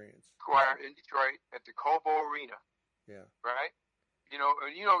experience. Squire in Detroit at the Cobo Arena. Yeah. Right? You know,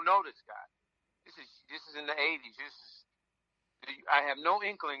 and you don't know this guy. This is in the 80s. I have no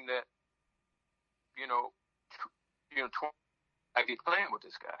inkling that, I'd be playing with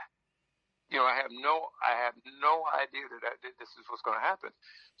this guy. You know, I have no idea that this is what's going to happen.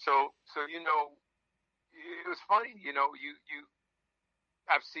 So you know, it was funny. You know,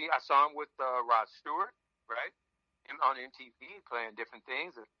 I saw him with Rod Stewart, right? Him on MTV playing different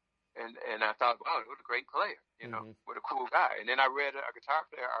things, and I thought, wow, what a great player. You know, what a cool guy. And then I read a Guitar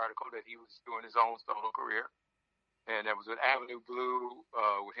Player article that he was doing his own solo career, and that was with Avenue Blue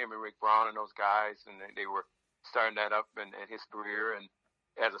with him and Rick Braun and those guys, and they were starting that up in his career and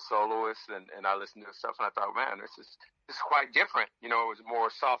as a soloist, and I listened to his stuff, and I thought, man, this is quite different. You know, it was more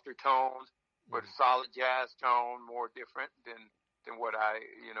softer tones, with a solid jazz tone, more different than what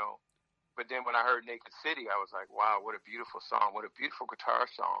But then when I heard Naked City, I was like, wow, what a beautiful song, what a beautiful guitar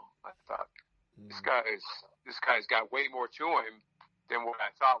song. I thought, this guy's got way more to him than what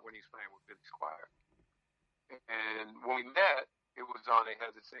I thought when he's playing with Billy Squier. And when we met, it was on, they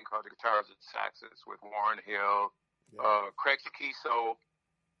had this thing called the Guitars and Saxes with Warren Hill, Craig Chiquiso,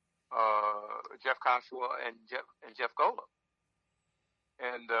 Jeff Koshua, and Jeff Golub.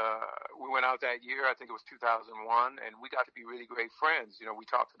 And we went out that year, I think it was 2001, and we got to be really great friends. You know, we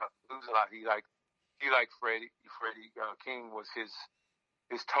talked about the blues a lot. He liked Freddie King was his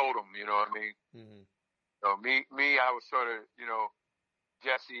totem, you know what I mean? Mm-hmm. So me, I was sort of, you know,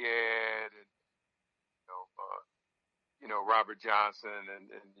 Jesse Ed and, Robert Johnson and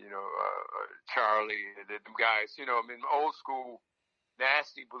Charlie and them guys, you know, I mean, old school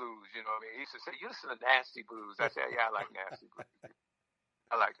nasty blues, you know what I mean? He used to say, you listen to nasty blues. I said, yeah, I like nasty blues.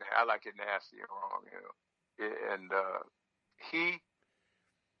 I like that. I like it nasty and wrong, you know. And we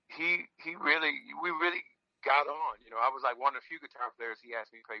really got on. You know, I was like one of the few guitar players he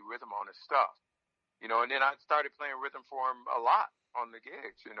asked me to play rhythm on his stuff. You know, and then I started playing rhythm for him a lot on the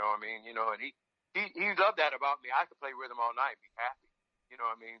gigs. You know, what I mean, you know, and he loved that about me. I could play rhythm all night, and be happy. You know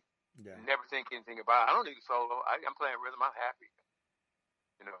what I mean? Yeah. Never think anything about it. I don't need a solo. I'm playing rhythm. I'm happy.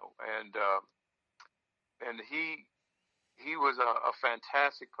 You know, and he was a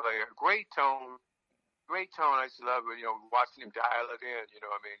fantastic player, great tone. I used to love it, you know, watching him dial it in, you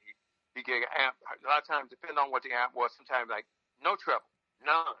know what I mean? He gave an amp, a lot of times, depending on what the amp was, sometimes like no treble,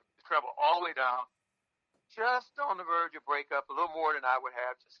 none. The treble all the way down, just on the verge of breakup, a little more than I would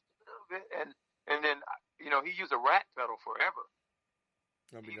have, just a little bit. And then, you know, he used a rat pedal forever.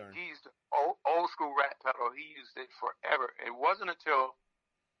 He used old school rat pedal. He used it forever. It wasn't until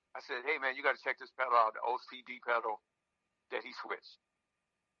I said, hey, man, you got to check this pedal out, the OCD pedal, that he switched.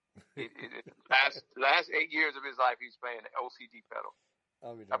 Last 8 years of his life, he's playing the OCD pedal.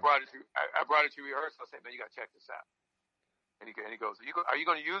 I brought it to rehearsal. I said, man, you got to check this out. And he goes, are you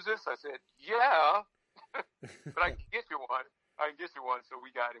going to use this? I said, yeah, but I can get you one. So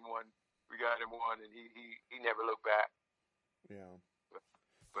we got him one. And he never looked back. Yeah.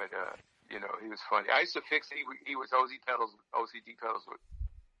 But you know, he was funny. I used to fix. He was OCD pedals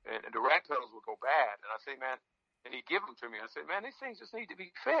and the rat pedals would go bad. And I say, man. And he'd give them to me. I said, man, these things just need to be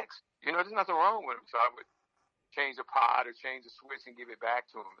fixed. You know, there's nothing wrong with them. So I would change the pod or change the switch and give it back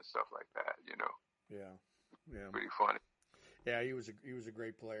to him and stuff like that, you know. Yeah. Pretty funny. Yeah, he was a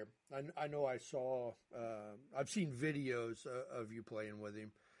great player. I know I saw, I've seen videos of you playing with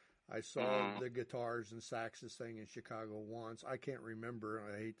him. I saw the guitars and saxes thing in Chicago once. I can't remember.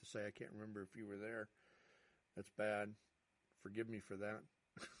 I hate to say I can't remember if you were there. That's bad. Forgive me for that.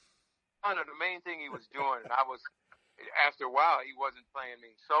 The main thing he was doing, and after a while, he wasn't playing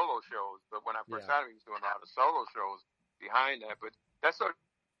me solo shows, but when I first started, he was doing a lot of solo shows behind that, but that's sort of,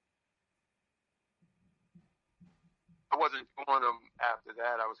 I wasn't doing them after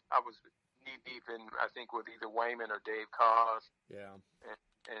that. I was knee deep in, I think, with either Wayman or Dave Koz. Yeah.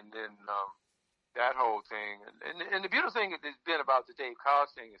 And then, that whole thing. And the beautiful thing that's been about the Dave Koz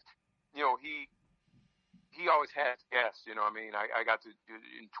thing is, you know, he always has guests, you know what I mean? I got to,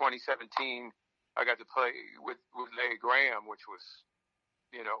 in 2017, I got to play with Larry Graham, which was,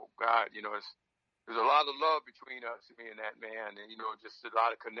 you know, God, you know, there's a lot of love between us, me and that man, and, you know, just a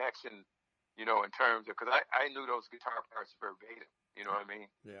lot of connection, you know, in terms of, because I knew those guitar parts verbatim, you know what I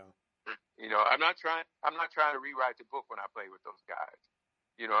mean? Yeah. You know, I'm not trying to rewrite the book when I play with those guys,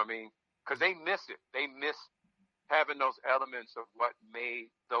 you know what I mean? Because they miss it. They miss having those elements of what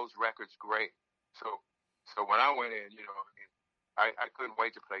made those records great. So when I went in, you know, I couldn't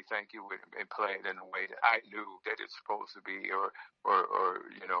wait to play Thank You and play it in a way that I knew that it's supposed to be, or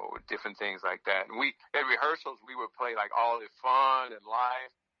you know, different things like that. And we at rehearsals we would play like All Is Fun and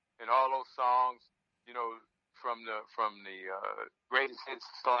Life and all those songs, you know, from the greatest hits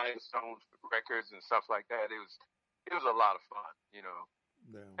Sly and Stones records and stuff like that. It was a lot of fun, you know.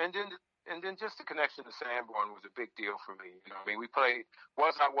 Yeah. And then just the connection to Sanborn was a big deal for me. You know, I mean, we played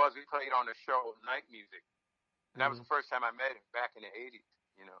we played on the show Night Music. And that was the first time I met him back in the 80s,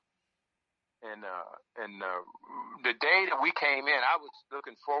 you know. And the day that we came in, I was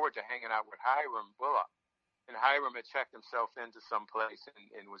looking forward to hanging out with Hiram Bullock. And Hiram had checked himself into some place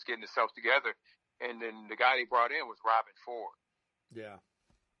and was getting himself together. And then the guy he brought in was Robin Ford. Yeah.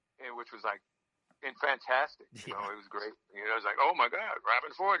 And which was like fantastic. You know, it was great. You know, it was like, oh my God,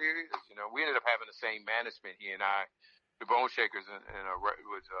 Robin Ford, here he is. You know, we ended up having the same management, he and I. The Bone Shakers and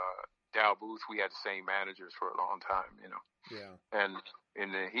was Dal Booth. We had the same managers for a long time, you know. Yeah. And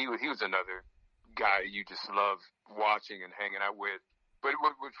he was another guy you just love watching and hanging out with. But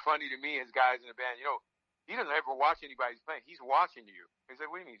what's funny to me is guys in the band, you know, he doesn't ever watch anybody playing. He's watching you. He said,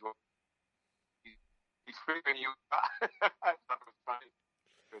 "What do you mean?" He's figuring you out. I thought it was funny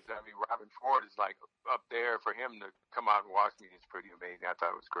because I mean, Robin Ford is like up there. For him to come out and watch me is pretty amazing. I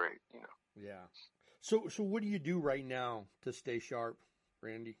thought it was great, you know. Yeah. So what do you do right now to stay sharp,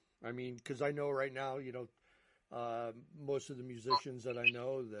 Randy? I mean, because I know right now, you know, most of the musicians that I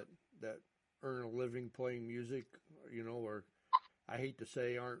know that earn a living playing music, you know, or I hate to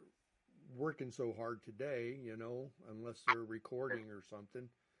say aren't working so hard today, you know, unless they're recording or something.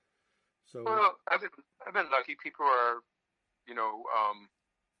 So well, I've been lucky. People are, you know,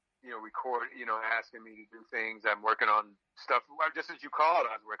 asking me to do things. I'm working on stuff. Just as you called,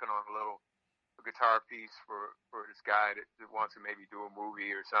 I was working on a guitar piece for this guy that wants to maybe do a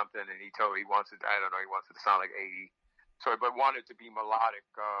movie or something, and he wants it. I don't know. He wants it to sound like 80, but wanted to be melodic.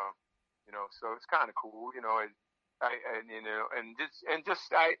 You know, so it's kind of cool. You know, I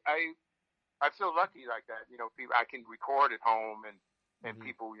feel lucky like that. You know, people I can record at home, and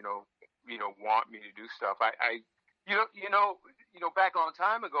people you know want me to do stuff. Back on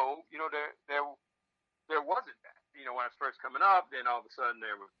time ago, you know, there wasn't that. You know, when I was first coming up, then all of a sudden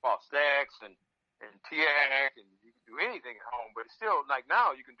there was Boss X and TX, and you can do anything at home. But it's still like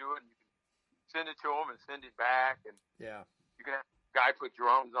now you can do it, and you can send it to them and send it back, and you can have a guy put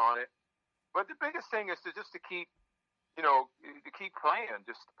drums on it. But the biggest thing is to keep, you know, to keep playing,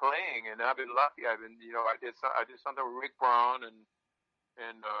 just playing. And I've been lucky. I did something with Rick Braun and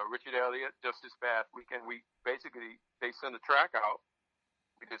Richard Elliott just this past weekend. They sent a track out.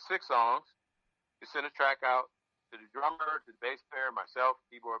 We did 6 songs. They sent a track out to the drummer, to the bass player, myself,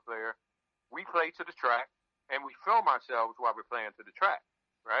 keyboard player. We play to the track, and we film ourselves while we're playing to the track,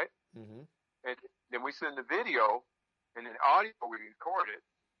 right? Mm-hmm. And then we send the video, and then audio we record it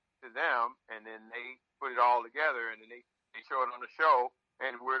to them, and then they put it all together, and then they show it on the show,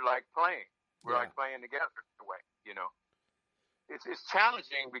 and we're like playing. We're like playing together in a way, you know. It's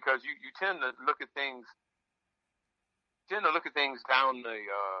challenging because you tend to look at things down the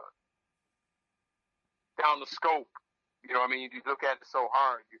scope. You know, I mean, you look at it so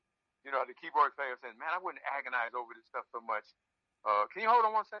hard. You know, the keyboard player saying, "Man, I wouldn't agonize over this stuff so much." Can you hold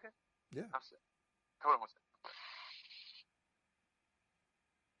on 1 second? Yeah. Hold on 1 second.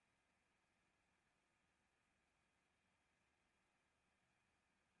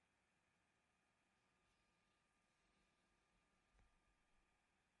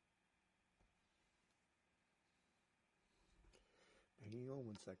 Hang on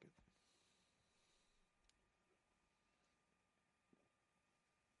 1 second.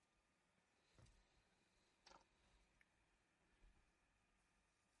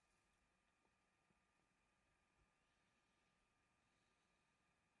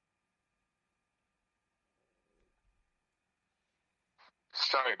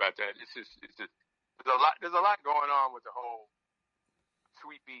 Sorry about that. There's a lot going on with the whole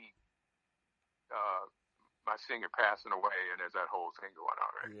Sweet Pea, my singer passing away, and there's that whole thing going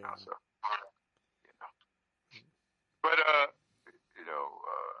on right now. So, you know, but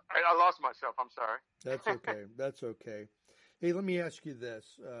I lost myself. I'm sorry. That's okay. That's okay. Hey, let me ask you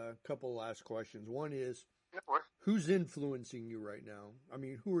this. A couple last questions. One is, who's influencing you right now? I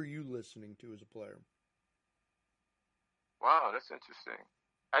mean, who are you listening to as a player? Wow, that's interesting.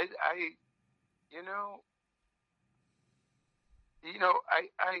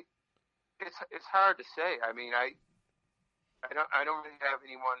 It's hard to say. I mean, I don't really have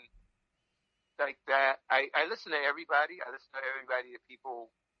anyone like that. I listen to everybody. I listen to everybody that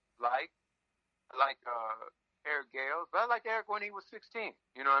people like. I like Eric Gales, but I like Eric when he was 16.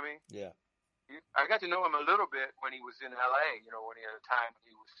 You know what I mean? Yeah. I got to know him a little bit when he was in L.A., you know, when he had a time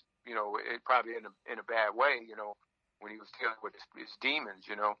he was, you know, probably in a bad way, you know, when he was dealing with his demons,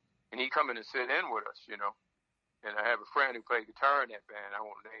 you know, and he'd come in and sit in with us, you know. And I have a friend who played guitar in that band. I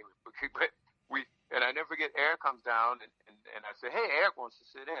won't name it, but and I never forget, Eric comes down and I say, hey, Eric wants to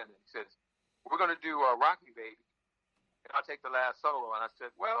sit in. And he says, we're going to do Rock Me Baby, and I'll take the last solo. And I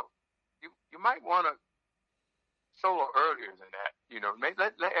said, well, you might want to solo earlier than that, you know.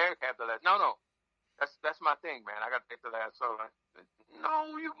 Let Eric have the last. No, that's my thing, man. I got to take the last solo. I said,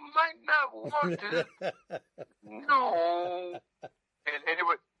 no, you might not want to. No.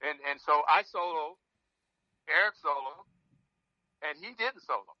 And so I solo, Eric solo, and he didn't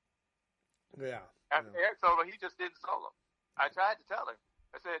solo. Yeah. After Eric solo, he just didn't solo. I tried to tell him.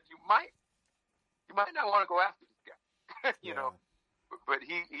 I said, you might not want to go after this guy, you know. But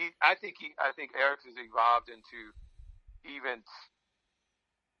I think Eric has evolved into even.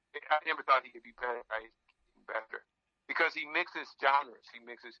 I never thought he could be better. Right? Better because he mixes genres. He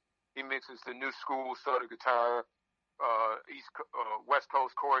mixes the new school sort of guitar, West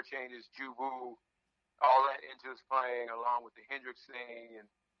Coast chord changes, jubu, all that into his playing, along with the Hendrix thing,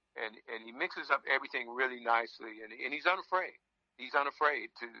 and he mixes up everything really nicely. And he's unafraid. He's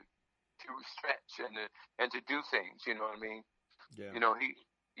unafraid to stretch and to do things. You know what I mean? Yeah. And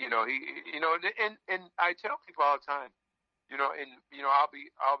I tell people all the time, you know, I'll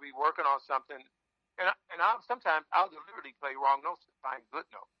be working on something, and sometimes I'll deliberately play wrong notes to find good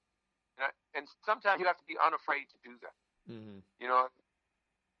notes, and sometimes you have to be unafraid to do that. Mm-hmm. You know,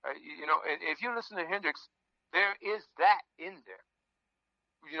 and if you listen to Hendrix, there is that in there.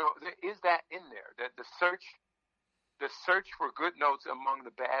 You know, there is that in there. That the search for good notes among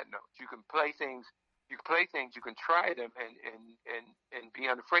the bad notes. You can play things. You can try them and be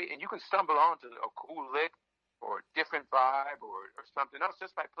unafraid, and you can stumble onto a cool lick or a different vibe or something else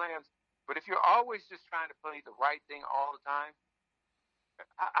just by playing. But if you're always just trying to play the right thing all the time,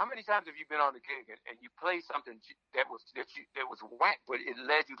 how many times have you been on a gig and you play something that was whack, but it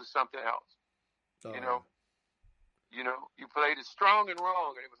led you to something else? Oh. You played it strong and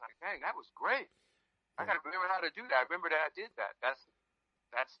wrong, and it was like, dang, that was great. I got to remember how to do that. I remember that I did that. That's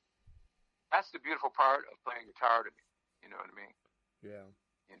the beautiful part of playing guitar to me. You know what I mean? Yeah.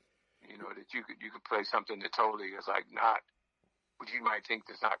 You know, that you could play something that totally is like not what you might think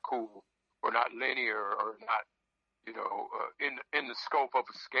is not cool or not linear or not, you know, in the scope of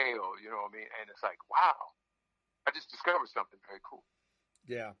a scale. You know what I mean? And it's like, wow, I just discovered something very cool.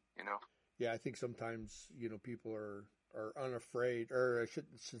 Yeah. You know. Yeah, I think sometimes, you know, people are unafraid, or I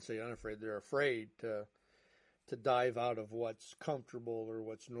shouldn't say unafraid. They're afraid to dive out of what's comfortable or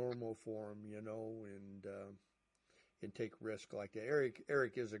what's normal for them, you know, and take risk like that.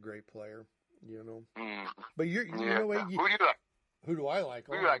 Eric is a great player, you know. But you know what? Who do you like? Who do I like?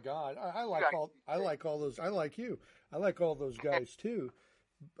 Oh my God, I like all those. I like you. I like all those guys too.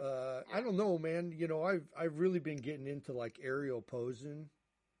 I don't know, man. You know, I've really been getting into like Ariel Posen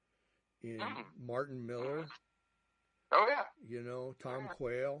and Martin Miller. Oh yeah. You know, Tom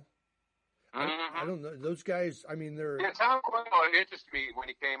Quayle. I don't know those guys. I mean, they're Tom Quayle interested me when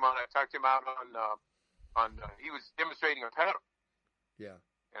he came on. I talked him out on he was demonstrating a pedal. Yeah.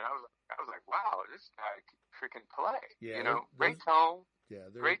 And I was like, wow, this guy can freaking play. Yeah. You know, great tone. Yeah.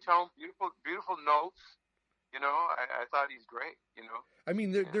 Great tone. Beautiful notes. You know, I thought he's great. You know. I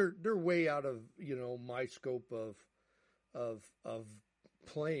mean, they're way out of, you know, my scope of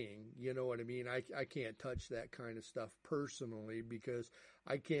playing. You know what I mean? I can't touch that kind of stuff personally because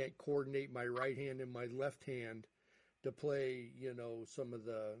I can't coordinate my right hand and my left hand to play, you know, some of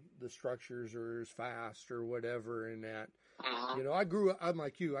the structures or as fast or whatever in that. You know, I'm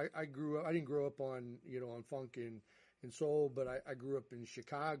like you. I didn't grow up on, you know, on funk and soul, but I grew up in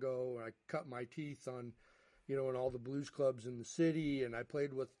Chicago and I cut my teeth on, you know, in all the blues clubs in the city, and I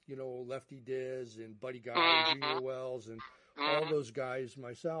played with, you know, Lefty Diz and Buddy Guy and Junior Wells and all those guys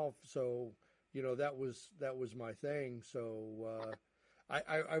myself. So, you know, that was my thing. So,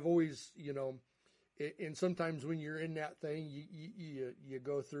 I've always, you know, and sometimes when you're in that thing, you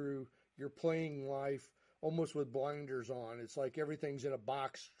go through your playing life almost with blinders on. It's like everything's in a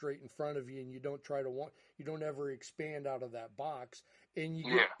box straight in front of you, and you don't ever expand out of that box. And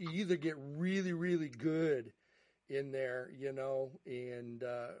you either get really, really good in there, you know, and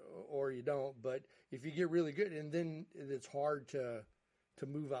or you don't. But if you get really good, and then it's hard to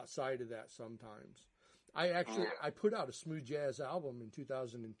move outside of that sometimes. I put out a smooth jazz album in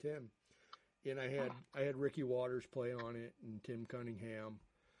 2010, and I had Ricky Waters play on it and Tim Cunningham.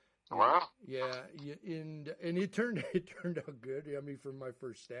 Wow. Yeah, and it turned out good. I mean, for my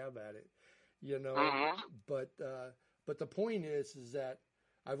first stab at it, you know. But the point is that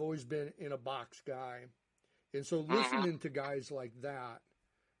I've always been in a box guy. And so listening to guys like that,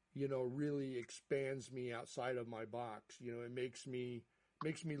 you know, really expands me outside of my box. You know, it makes me,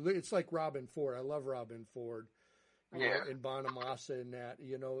 it's like Robin Ford. I love Robin Ford, you know, and Bonamassa and that,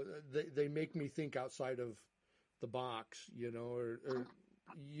 you know, they make me think outside of the box, you know, or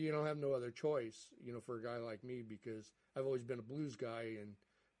you don't have no other choice, you know, for a guy like me, because I've always been a blues guy. And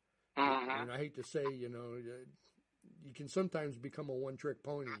I hate to say, you know, you can sometimes become a one-trick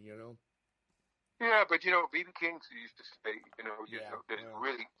pony, you know. Yeah, but, you know, B.B. King used to say, you know,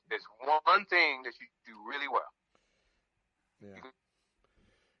 there's one thing that you do really well. Yeah.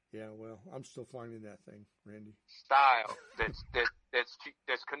 Yeah, well, I'm still finding that thing, Randy. Style that's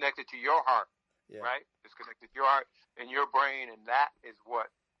connected to your heart, right? It's connected to your heart and your brain, and that is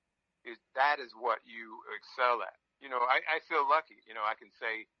what you excel at. You know, I feel lucky. You know, I can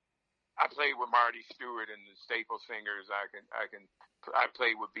say I played with Marty Stewart and the Staple Singers. I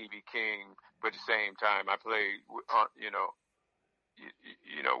played with B.B. King, but at the same time, I played, with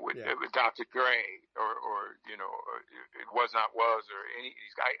Dr. Dre or it was any of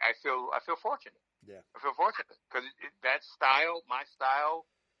these guys. I feel fortunate. Yeah, I feel fortunate because that style, my style.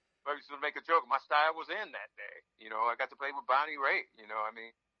 I used to make a joke. My style was in that day. You know, I got to play with Bonnie Raitt. You know, I mean,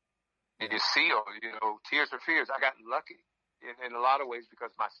 and Seal. You know, Tears for Fears. I got lucky in a lot of ways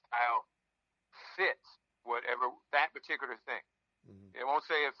because my style fits whatever that particular thing. I won't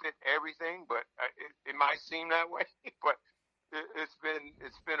say it fit everything, but it might seem that way. But it's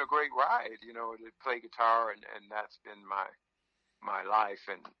been a great ride, you know, to play guitar, and that's been my life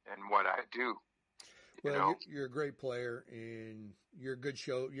and what I do. Well, you're a great player, and you're a good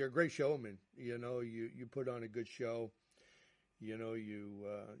show. You're a great showman. You know, you put on a good show. You know, you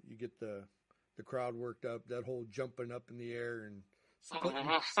get the crowd worked up. That whole jumping up in the air and splitting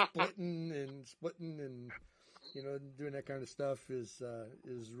and you know, doing that kind of stuff is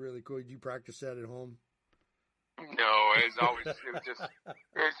really cool. Do you practice that at home? No, it was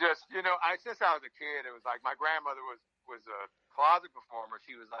just, you know, since I was a kid, it was like my grandmother was a closet performer.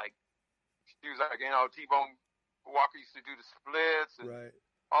 She was like, you know, T-Bone Walker used to do the splits and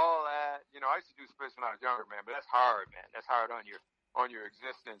all that. You know, I used to do splits when I was younger, man, but that's hard, man. That's hard on your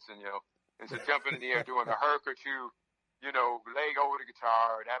existence, and, you know, and so jumping in the air, doing a herc or two, you know, leg over the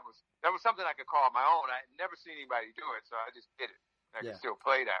guitar. That was something I could call my own. I had never seen anybody do it, so I just did it. I could still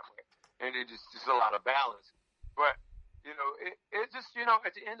play that way, and it just a lot of balance. But, you know, it just, you know,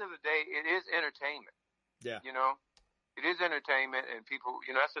 at the end of the day, it is entertainment. Yeah. You know, it is entertainment, and people,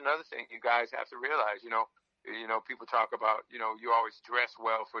 you know, that's another thing you guys have to realize. You know, people talk about, you know, you always dress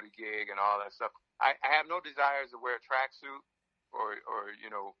well for the gig and all that stuff. I have no desires to wear a tracksuit or you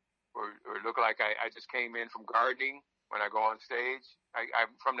know, or look like I just came in from gardening when I go on stage.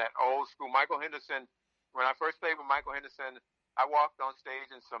 I'm from that old school. Michael Henderson, when I first played with Michael Henderson, I walked on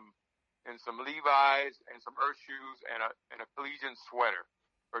stage in some Levi's and some Earth shoes and a collegiate sweater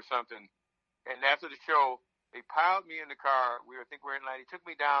or something. And after the show, they piled me in the car. I think we're in Atlanta. He took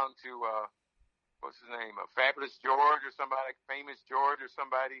me down to what's his name, Fabulous George or somebody, Famous George or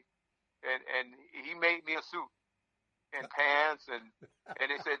somebody, and he made me a suit and pants, and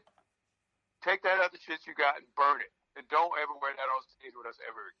they said, take that other shit you got and burn it, and don't ever wear that on stage with us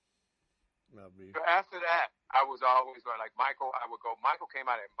ever again. So after that, I was always going, like Michael, I would go. Michael came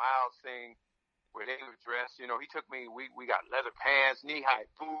out at Miles Sing, where they were dressed. You know, he took me. We got leather pants, knee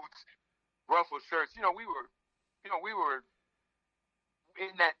high boots, ruffled shirts. You know, we were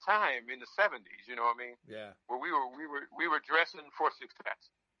in that time in the 70s. You know what I mean? Yeah. Where we were dressing for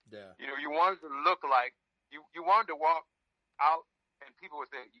success. Yeah. You know, you wanted to look like you wanted to walk out, and people would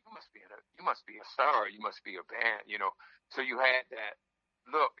say, you must be a star. You must be a band. You know, so you had that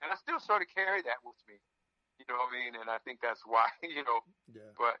look, and I still sort of carry that with me, you know what I mean? And I think that's why, you know,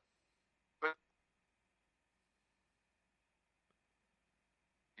 but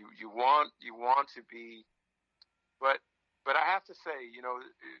you want to be, but I have to say, you know,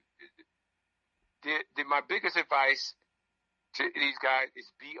 my biggest advice to these guys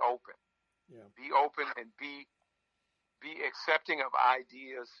is be open. Yeah. Be open and be accepting of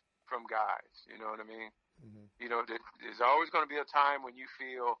ideas from guys, you know what I mean? Mm-hmm. You know, there's always going to be a time when you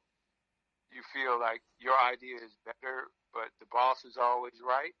feel like your idea is better, but the boss is always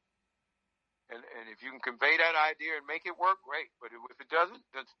right. And if you can convey that idea and make it work, great. But if it doesn't,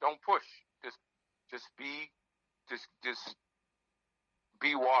 just don't push. Just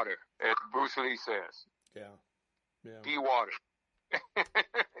be water, as Bruce Lee says. Yeah. Yeah. Be water.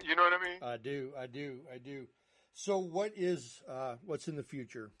 You know what I mean? I do. So what's in the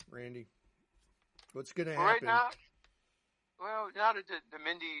future, Randy? What's going to happen? Right now, well, now that the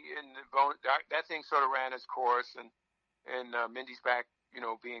Mindy and the Bone, that thing sort of ran its course, and Mindy's back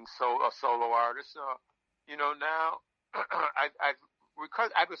being a solo artist. Now I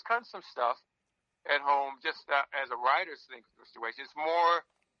was cutting some stuff at home just as a writer's situation. It's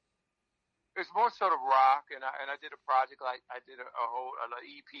more sort of rock, and I did a project, like I did a whole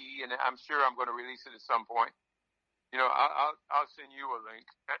EP, and I'm sure I'm going to release it at some point. I'll send you a link.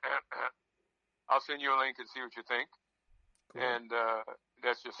 I'll send you a link and see what you think. Cool. And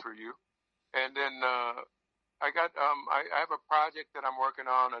that's just for you. And then I have a project that I'm working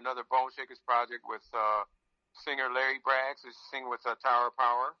on, another Bone Shakers project with singer Larry Braggs, who's singing with Tower of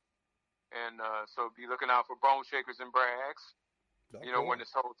Power. And so be looking out for Bone Shakers and Braggs. Cool. When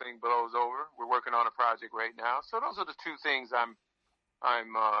this whole thing blows over. We're working on a project right now. So those are the two things I'm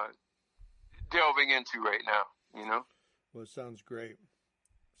delving into right now. Well, it sounds great.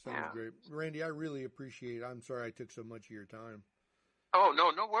 Great. Randy, I really appreciate it. I'm sorry I took so much of your time. Oh,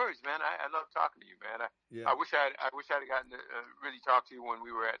 no worries, man. I love talking to you, man. I wish I'd gotten to really talk to you when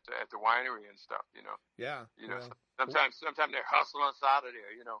we were at the winery and stuff, Yeah. Sometimes they're hustling us out of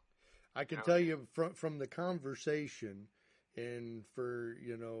there, I can tell you from the conversation, and for,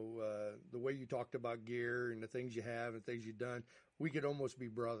 the way you talked about gear and the things you have and things you've done, we could almost be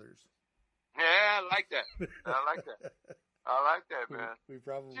brothers. Yeah, I like that. I like that, man. We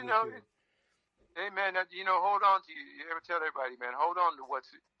probably could. Hey, man, hold on to you ever tell everybody, man, hold on to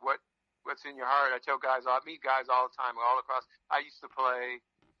what's in your heart. I tell guys, I meet guys all the time, all across. I used to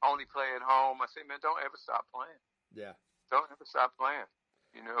only play at home. I say, man, don't ever stop playing. Yeah. Don't ever stop playing.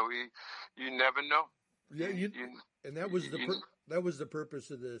 You never know. Yeah, and that was the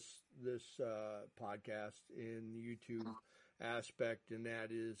purpose of this podcast in the YouTube aspect, and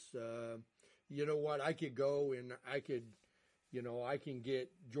that is, I could go and I can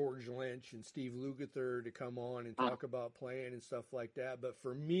get George Lynch and Steve Lukather to come on and talk about playing and stuff like that. But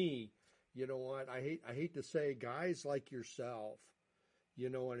for me, I hate to say, guys like yourself,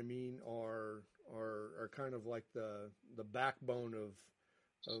 are kind of like the backbone of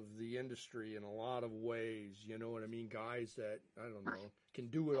the industry in a lot of ways, guys that, I don't know, can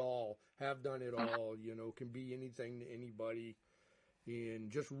do it all, have done it all, can be anything to anybody,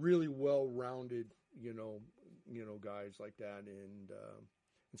 and just really well-rounded, guys like that. And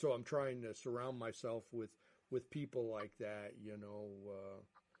so I'm trying to surround myself with people like that, do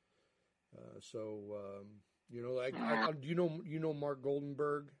you know Mark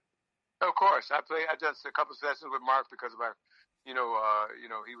Goldenberg? Of course. I done a couple sessions with Mark because of our, he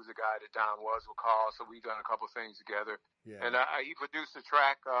was a guy that Don was with call, so we done a couple things together. Yeah. And he produced a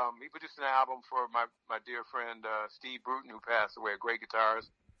track, he produced an album for my dear friend Steve Bruton, who passed away, a great guitarist.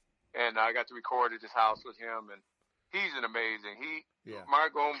 And I got to record at his house with him, and he's an amazing.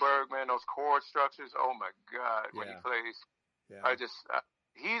 Mark Goldenberg, man, those chord structures, oh my God, when he plays. Yeah.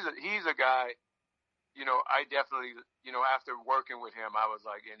 He's a guy, I definitely, after working with him, I was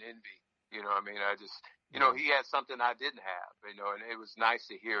like in envy. He had something I didn't have, and it was nice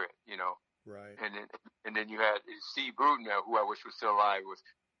to hear it, Right. And then you had Steve Bruton, who I wish was still alive,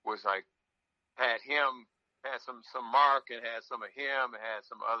 was like, had some Mark, and had some of him, and had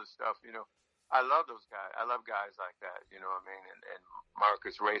some other stuff, I love those guys. I love guys like that, and Mark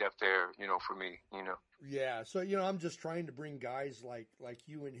is right up there, for me, Yeah. So, I'm just trying to bring guys like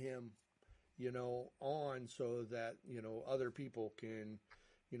you and him, on so that, other people can,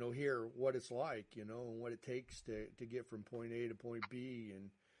 hear what it's like, and what it takes to get from point A to point B,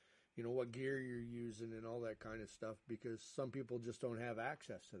 and, what gear you're using and all that kind of stuff, because some people just don't have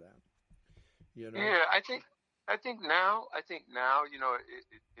access to that, Yeah, I think now, it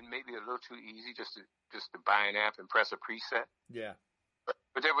may be a little too easy just to buy an amp and press a preset. Yeah.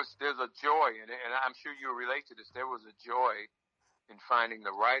 But there's a joy in it, and I'm sure you'll relate to this. There was a joy in finding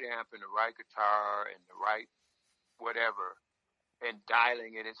the right amp and the right guitar and the right whatever, and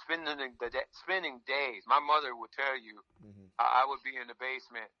dialing it and spending days. My mother would tell you, I would be in the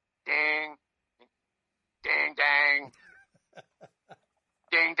basement, ding, ding, dang.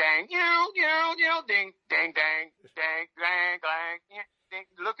 Ding, dang, ding, ding, dang, dang, dang, dang, ding,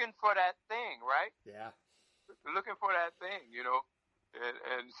 looking for that thing, right? Yeah. Looking for that thing,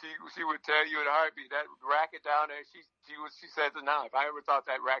 and she would tell you in a heartbeat, that racket down there, she says it now, if I ever thought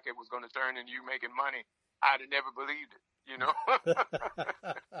that racket was going to turn into you making money, I'd have never believed it,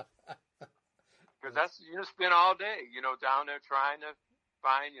 Because that's, spend all day, down there trying to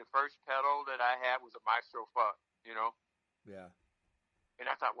find your first pedal that I had was a Maestro Fuzz, Yeah. And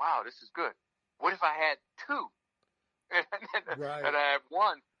I thought, wow, this is good. What if I had two? Right. And I had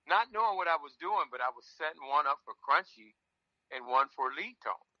one, not knowing what I was doing, but I was setting one up for crunchy and one for lead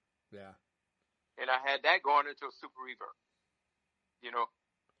tone. Yeah. And I had that going into a super reverb,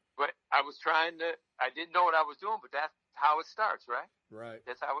 but I was trying to. I didn't know what I was doing, but that's how it starts, right? Right.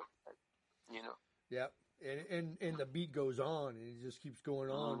 That's how it. Yep. And the beat goes on, and it just keeps going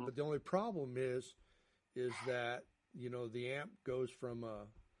on. Mm-hmm. But the only problem is that the amp goes from a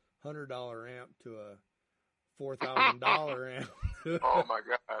 $100 amp to a $4,000 amp. Oh my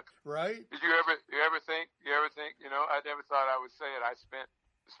God! Right? Did you ever think? I never thought I would say it. I spent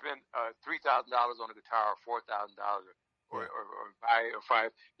 $3,000 on a guitar, or $4,000, or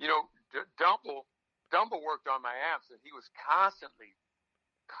five. Dumble worked on my amps, and he was constantly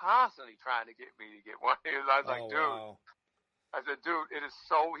trying to get me to get one. I was like, dude. Wow. I said, dude, it is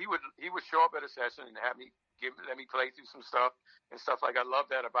so. He would show up at a session and have me let me play through some stuff and stuff. Like, I love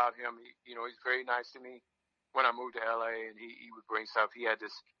that about him. He's very nice to me. When I moved to LA, and he would bring stuff. He had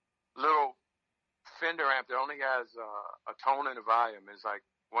this little Fender amp that only has a tone and a volume. It's like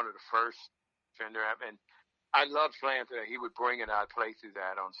one of the first Fender amp, and I loved playing through that. He would bring it, and I'd play through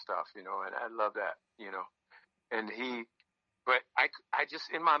that on stuff, and I love that, And but I just,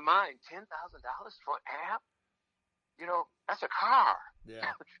 in my mind, $10,000 for an amp, that's a car.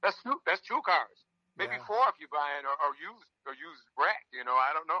 Yeah. That's two cars, maybe four if you buy it or used wreck.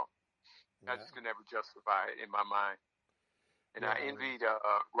 I don't know. I just could never justify it in my mind. And I envied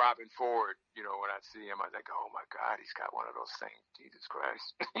Robin Ford, when I'd see him. I think, oh, my God, he's got one of those things. Jesus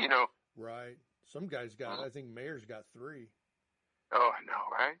Christ, Right. Some guys got, I think Mayer's got 3. Oh, I know,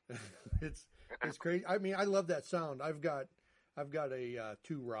 right? It's crazy. I mean, I love that sound. I've got a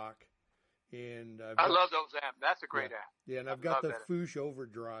 2 Rock, and I love those amps. That's a great amp. Yeah, and I've got the Fouche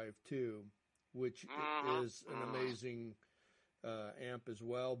Overdrive too, which is an amazing amp as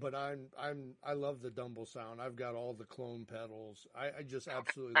well. But I love the Dumble sound. I've got all the clone pedals. I just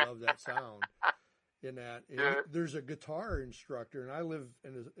absolutely love that sound. There's a guitar instructor, and I live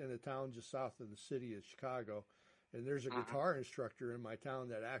in a town just south of the city of Chicago, and there's a guitar instructor in my town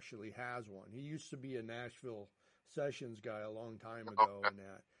that actually has one. He used to be a Nashville sessions guy a long time ago,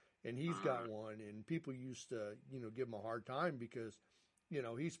 and he's got one, and people used to give him a hard time because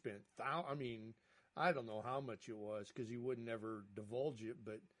he spent I don't know how much it was, because he would never divulge it,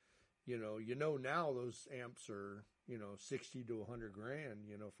 but now those amps are $60 to $100 grand,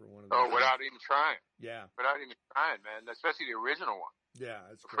 for one of those. Oh, without even trying. Yeah. Without even trying, man. Especially the original one. Yeah,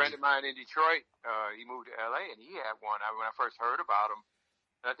 it's a friend of mine in Detroit. He moved to LA, and he had one. When I first heard about him,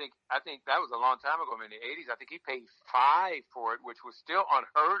 and I think that was a long time ago, in the '80s. I think he paid $5 for it, which was still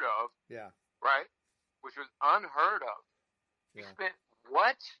unheard of. Yeah. Right. Which was unheard of. You spent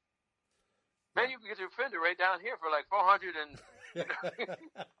what? Man, you can get your Fender right down here for like $400, and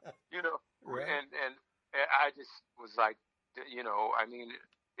Right. and I just was like,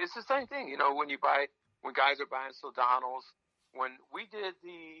 it's the same thing, when guys are buying Soldanos. When we did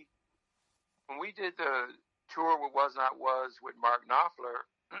the tour with Was Not Was with Mark Knopfler,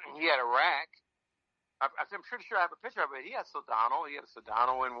 he had a rack. I'm pretty sure I have a picture of it. He had Soldano. He had a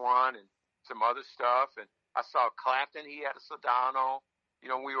Soldano in one and some other stuff. And I saw Clapton. He had a Soldano.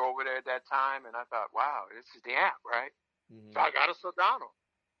 We were over there at that time, and I thought, wow, this is the amp, right? Mm-hmm. So I got a Soldano.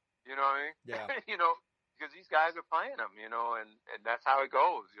 You know what I mean? Yeah. Because these guys are playing them, and that's how it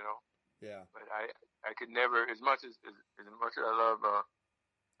goes, Yeah. But I could never, as much as I love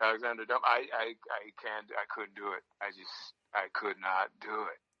Alexander Dumb, I couldn't do it. I could not do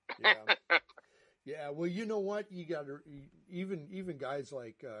it. Yeah. Yeah. Well, you know what? You got to even guys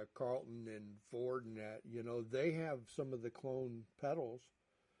like Carlton and Ford and that. They have some of the clone pedals.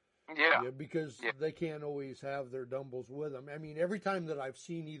 Yeah. Because they can't always have their Dumbles with them. I mean, every time that I've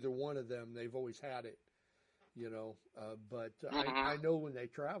seen either one of them, they've always had it. But I know when they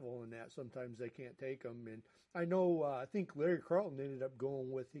travel and that, sometimes they can't take them. And I know, I think Larry Carlton ended up going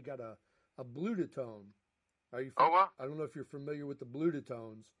with, he got a Bludetone. I don't know if you're familiar with the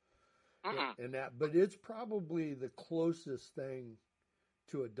Bludetones and that, but it's probably the closest thing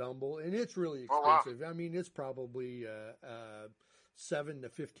to a Dumble, and it's really expensive. I mean, it's probably $7,000 to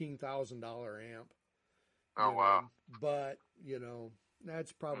 $15,000 amp. Oh, wow. But,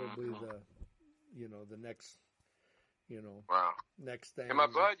 that's probably the next, next thing. And my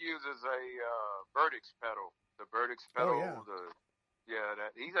bud uses a Vertex pedal. The Vertex pedal. Oh, yeah.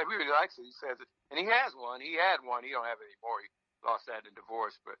 That he really likes it. He says it, and he has one. He had one. He don't have it anymore. He lost that in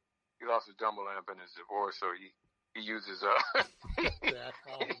divorce, but he lost his Dumble amp in his divorce, so he uses man.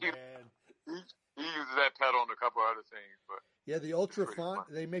 He uses that pedal and a couple other things, but yeah,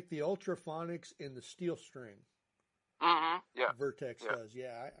 they make the Ultraphonics in the steel string. Mm-hmm. Yeah, Vertex does.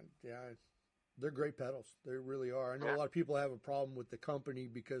 Yeah, they're great pedals. They really are. I know a lot of people have a problem with the company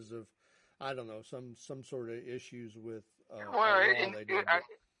because of, I don't know, some sort of issues with. He's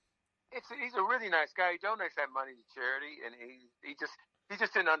a really nice guy. He donates that money to charity, and he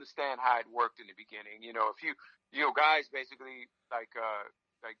just didn't understand how it worked in the beginning. You know, if you guys basically like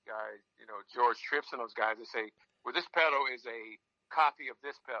guys, George Trips and those guys that say, well, this pedal is a copy of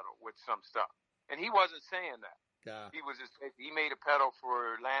this pedal with some stuff. And he wasn't saying that. Yeah. He made a pedal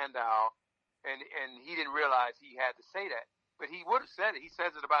for Landau and he didn't realize he had to say that. But he would have said it. He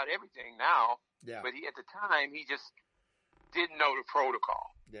says it about everything now. Yeah. But at the time he just didn't know the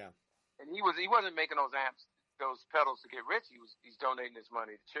protocol. Yeah. And he wasn't making those pedals to get rich. He's donating his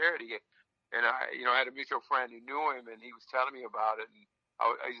money to charity. And I had a mutual friend who knew him, and he was telling me about it. And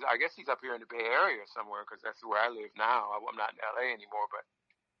I guess he's up here in the Bay Area somewhere because that's where I live now. I'm not in LA anymore,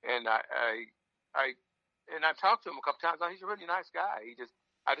 I've talked to him a couple times. He's a really nice guy.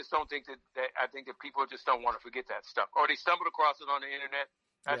 I just don't think that I think that people just don't want to forget that stuff, or they stumbled across it on the internet.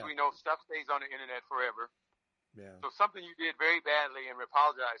 As we know, stuff stays on the internet forever. Yeah. So something you did very badly and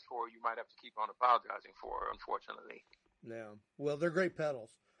apologized for, you might have to keep on apologizing for, unfortunately. Yeah. Well, they're great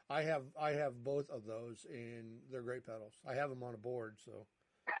pedals. I have both of those, and they're great pedals. I have them on a board, so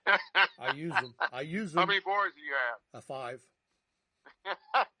I use them. How many boards do you have? 5.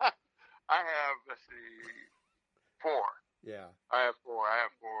 I have, let's see, 4. Yeah. I have 4.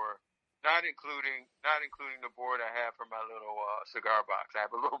 Not including the board I have for my little cigar box. I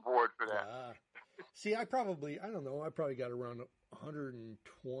have a little board for that. See, I probably got around 120,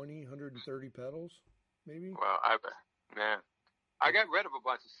 130 pedals, maybe. Well, I got rid of a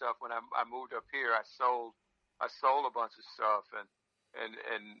bunch of stuff when I moved up here. I sold a bunch of stuff, and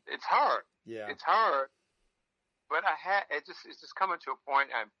it's hard. Yeah, it's hard. But it's just coming to a point.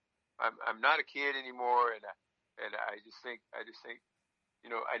 I'm not a kid anymore, and I just think I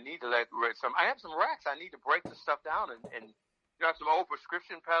need to let some. I have some racks. I need to break the stuff down and have some old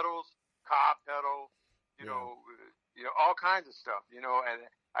prescription pedals, Cobb pedal, all kinds of stuff. And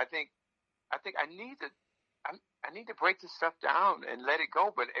I think I need to break this stuff down and let it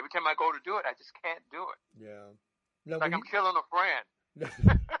go. But every time I go to do it, I just can't do it. Yeah. No, like I'm killing a friend.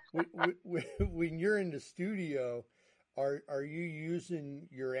 When you're in the studio, are you using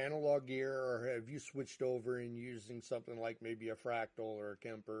your analog gear, or have you switched over and using something like maybe a Fractal or a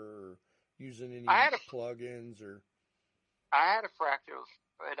Kemper, or using any plugins? Or I had a Fractal,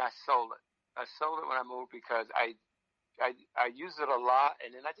 and I sold it. I sold it when I moved because I used it a lot,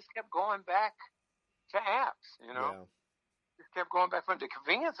 and then I just kept going back to amps. Yeah. Just kept going back. The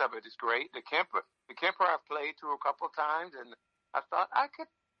convenience of it is great. The Kemper I've played to a couple of times, and I thought I could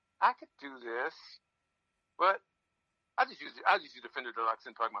do this, but I'll just use the Fender Deluxe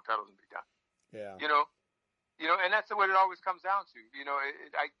and plug my pedals and be done. Yeah. And that's what it always comes down to.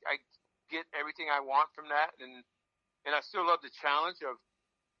 I get everything I want from that, and I still love the challenge of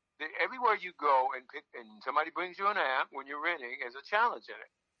everywhere you go and somebody brings you an amp when you're renting, is a challenge in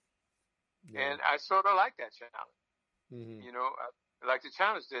it. Yeah. And I sort of like that challenge. Mm-hmm. I like the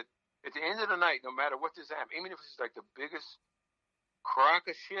challenge that at the end of the night, no matter what this amp, even if it's like the biggest crock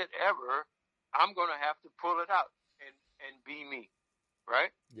of shit ever, I'm going to have to pull it out and be me,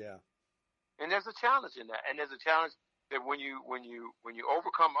 right? Yeah. And there's a challenge in that, and there's a challenge that when you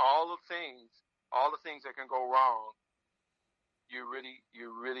overcome all the things that can go wrong, you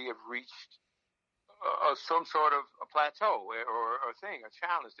really have reached some sort of a plateau or a thing, a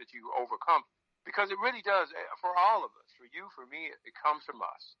challenge that you overcome, because it really does for all of us, for you, for me, it comes from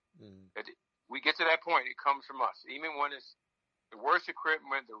us. Mm. We get to that point, it comes from us, even when it's the worst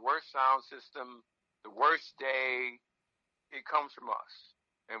equipment, the worst sound system, the worst day, it comes from us,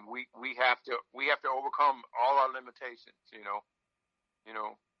 and we have to overcome all our limitations. The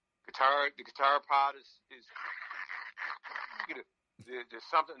guitar pod is there's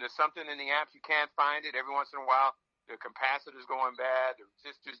something in the amps, you can't find it. Every once in a while, the capacitor's going bad, the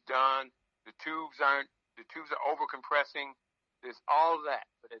resistor's done, the tubes are over compressing. There's all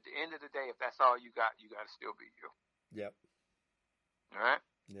that, but at the end of the day, if that's all you got to still be you. Yep. All right.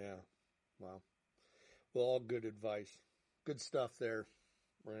 Yeah. Wow. Well, all good advice. Good stuff there,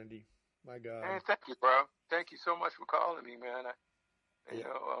 Randy. My God. Hey, thank you, bro. Thank you so much for calling me, man. I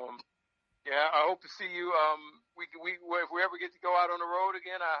hope to see you. If we ever get to go out on the road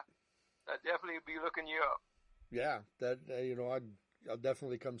again, I definitely be looking you up. Yeah, I'll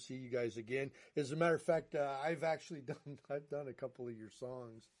definitely come see you guys again. As a matter of fact, I've done a couple of your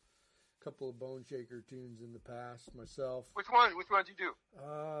songs, a couple of Bone Shaker tunes in the past myself. Which ones did you do?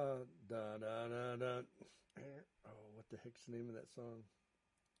 Da da da da. Oh, what the heck's the name of that song?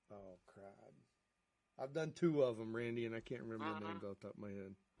 Oh, crap. I've done 2 of them, Randy, and I can't remember the names off the top of my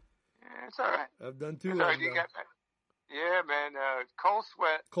head. Yeah, it's all right. I've done 2 of them. Yeah, man. Cold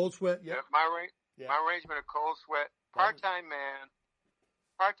Sweat. Cold Sweat, yeah. My arrangement of Cold Sweat. Part-Time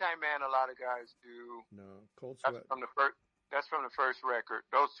Man, a lot of guys do. No, Cold Sweat. That's from the first. That's from the first record.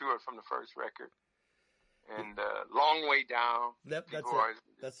 Those two are from the first record. And Long Way Down. That's it.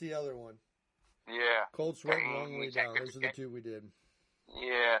 That's the other one. Yeah. Cold Sweat and Long Way Down. Those are the two we did.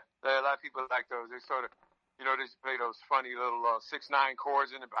 Yeah. A lot of people like those. They sort of, they play those funny little 6/9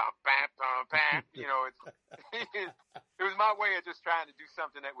 chords in it. Bam, bam, bam, bam. It was my way of just trying to do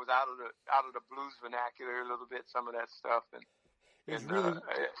something that was out of the blues vernacular a little bit. Some of that stuff. It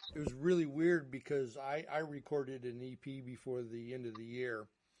was really weird because I recorded an EP before the end of the year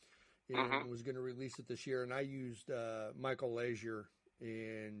and was going to release it this year, and I used Michael Leisure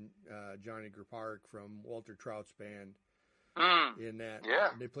and Johnny Park from Walter Trout's band in that. Yeah.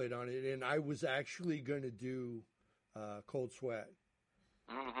 They played on it, and I was actually going to do Cold Sweat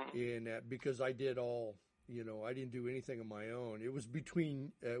in that because I did all. I didn't do anything on my own. It was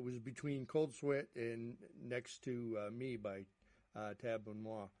between Cold Sweat and Next to Me by Tab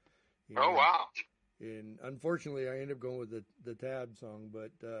Benoit. Oh wow! And unfortunately, I ended up going with the Tab song,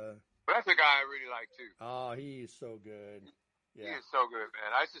 but that's a guy I really like too. Oh, he is so good. Yeah. He is so good,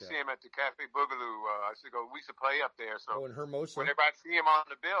 man. I used to see him at the Cafe Boogaloo. I used to go. We used to play up there. So in Hermosa. Whenever I'd see him on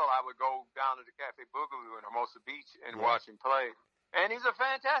the bill, I would go down to the Cafe Boogaloo in Hermosa Beach and watch him play. And he's a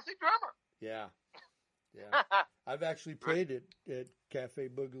fantastic drummer. Yeah. Yeah. I've actually played at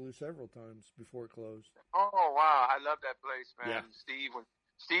Cafe Boogaloo several times before it closed. Oh wow, I love that place, man. Yeah. When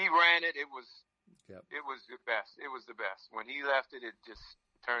Steve ran it, it was Yep. It was the best. It was the best. When he left it, it just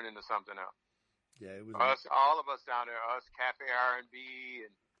turned into something else. Yeah, it was us, all of us down there, us Cafe R&B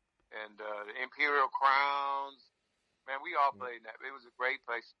and the Imperial Crowns. Man, we all played in that. It was a great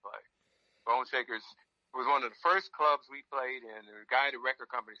place to play. Bone Shakers was one of the first clubs we played in. The guy at the record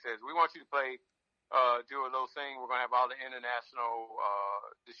company says, "We want you to play, do a little thing. We're going to have all the international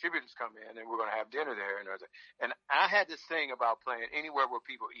distributors come in, and we're going to have dinner there." And I had this thing about playing anywhere where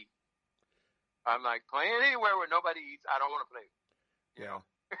people eat. I'm like, playing anywhere where nobody eats, I don't want to play. You know?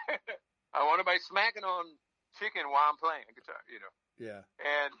 I want nobody smacking on chicken while I'm playing guitar, Yeah.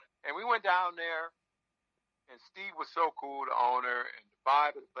 And we went down there, and Steve was so cool, the owner, and the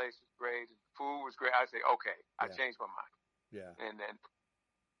vibe of the place was great, and the food was great. I say, okay, I changed my mind. Yeah.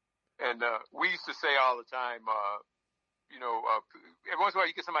 And we used to say all the time, every once in a while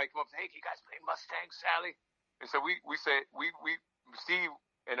you get somebody come up and say, "Hey, can you guys play Mustang Sally?" And so we say, Steve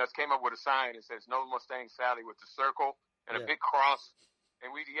and us came up with a sign that says "No Mustang Sally" with the circle and a big cross,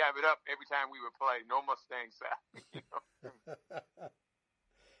 and we'd have it up every time we would play "No Mustang Sally."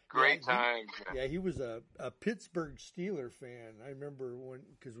 Great times. He was a Pittsburgh Steeler fan. I remember when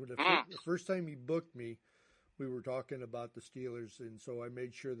the first time he booked me, we were talking about the Steelers, and so I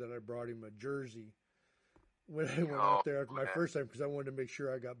made sure that I brought him a jersey when I went out there after my first time because I wanted to make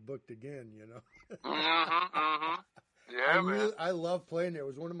sure I got booked again. Yeah, man. I love playing there. It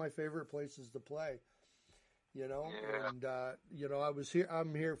was one of my favorite places to play. And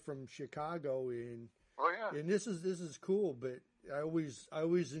I'm here from Chicago, and and this is cool. But I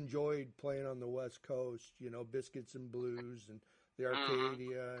always enjoyed playing on the West Coast. Biscuits and Blues and the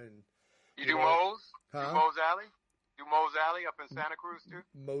Arcadia and. You do Moe's? Huh? Do Moe's Alley? Do Moe's Alley up in Santa Cruz too?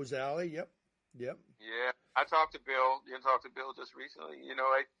 Moe's Alley, yep. Yeah, I talked to Bill. You talked to Bill just recently.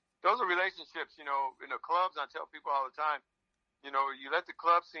 Those are relationships. In the clubs, I tell people all the time. You let the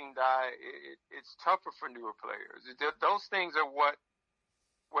club scene die. It's tougher for newer players. Those things are what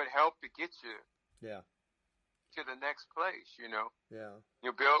help to get you. Yeah. To the next place. Yeah.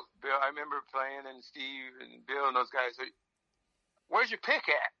 Bill. I remember playing, and Steve and Bill and those guys said, "Where's your pick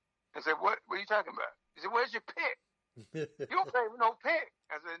at?" I said, what are you talking about? He said, "Where's your pick?" "You don't play with no pick."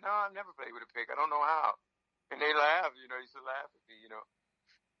 I said, "No, I've never played with a pick. I don't know how." And they laughed, he used to laugh at me,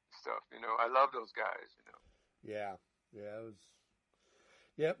 stuff. I love those guys, Yeah. Yeah, it was.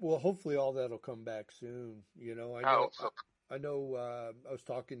 Yeah, well, hopefully all that'll come back soon. I hope so. I know. I was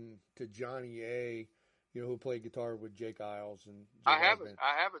talking to Johnny A, who played guitar with Jake Isles and. I have a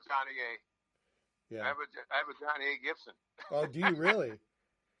Johnny A. Yeah. I have a Johnny A. Gibson. Oh, do you really?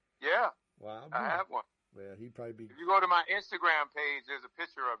 Yeah. Wow. I have one. Yeah, he'd probably be. If you go to my Instagram page, there's a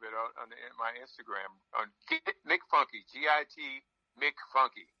picture of it on my Instagram on Mick Funky, GIT Mick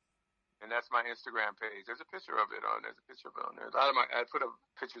Funky, and that's my Instagram page. There's a picture of it on. There's a picture of it on there. I put up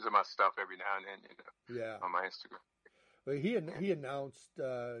pictures of my stuff every now and then, on my Instagram. Well, he announced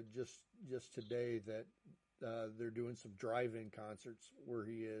just today that they're doing some drive-in concerts where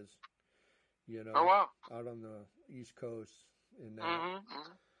he is. Oh wow! Out on the East Coast and that.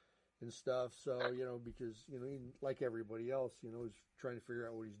 And stuff. So, because, he, like everybody else, he's trying to figure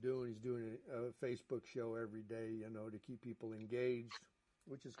out what he's doing. He's doing a Facebook show every day, to keep people engaged,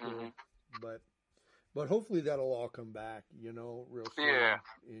 which is cool. But hopefully that'll all come back, real soon. Yeah.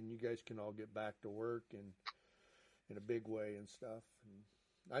 And you guys can all get back to work in a big way and stuff. And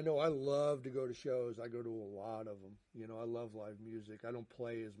I know I love to go to shows. I go to a lot of them. You know, I love live music. I don't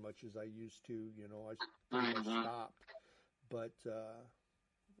play as much as I used to. You know, I pretty much stopped. But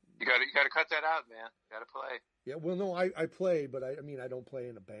you got to cut that out, man. Got to play. Yeah, well, no, I play, but I mean, I don't play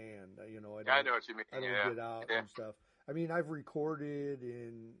in a band. You know, I know what you mean. I don't get out and stuff. I mean, I've recorded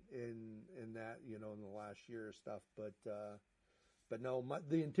in that, you know, in the last year or stuff, but no,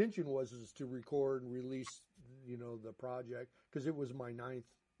 the intention was to record and release, you know, the project, because it was it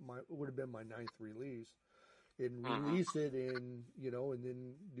would have been my ninth release, and release it in, you know, and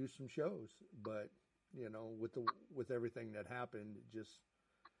then do some shows. But, you know, with everything that happened, just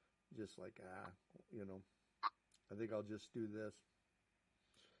like, you know, I think I'll just do this.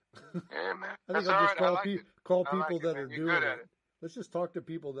 Yeah, man. I think I'll just call people that are doing it. Let's just talk to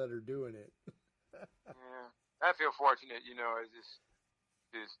people that are doing it. Yeah, I feel fortunate, you know, is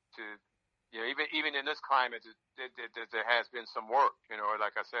to, you know, even in this climate, there has been some work, you know.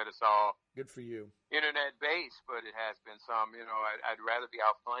 Like I said, it's all good for you, internet based, but it has been some. You know, I'd rather be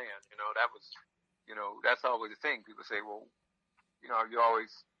out playing. You know, that was, you know, that's always the thing. People say, well, you know, you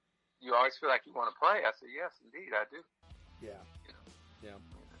always feel like you want to play. I say, yes, indeed, I do. Yeah, you know? Yeah.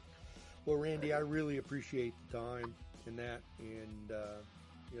 Well, Randy, I really appreciate the time in that, and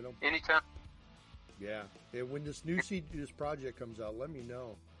you know, anytime. Yeah, and when this project comes out, let me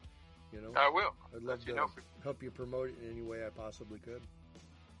know. You know, I will. I'd love to help you promote it in any way I possibly could.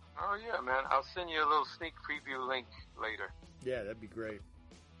 Oh yeah, man! I'll send you a little sneak preview link later. Yeah, that'd be great.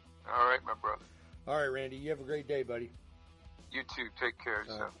 All right, my brother. All right, Randy. You have a great day, buddy. You too. Take care of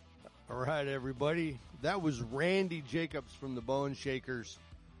yourself. All right, everybody. That was Randy Jacobs from the Bone Shakers.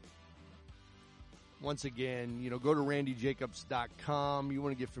 Once again, you know, go to randyjacobs.com. You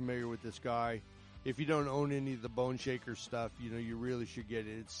want to get familiar with this guy. If you don't own any of the Bone Shaker stuff, you know, you really should get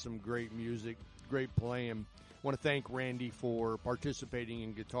it. It's some great music, great playing. I want to thank Randy for participating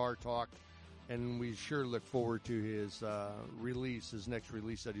in Guitar Talk, and we sure look forward to his next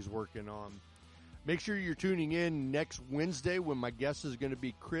release that he's working on. Make sure you're tuning in next Wednesday when my guest is going to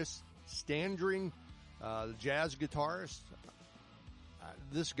be Chris Standring, the jazz guitarist.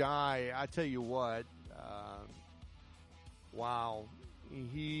 This guy, I tell you what, wow,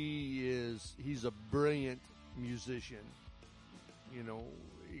 he's a brilliant musician, you know,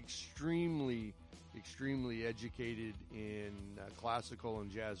 extremely educated in classical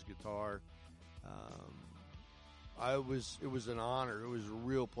and jazz guitar. It was an honor. It was a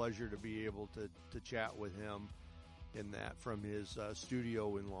real pleasure to be able to chat with him in that from his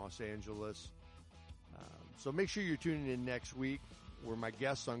studio in Los Angeles. So make sure you're tuning in next week, where my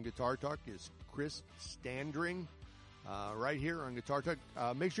guest on Guitar Talk is Chris Standring, right here on Guitar Talk.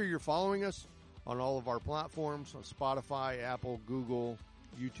 Make sure you're following us on all of our platforms, on Spotify, Apple, Google,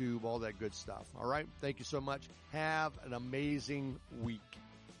 YouTube, all that good stuff. All right? Thank you so much. Have an amazing week.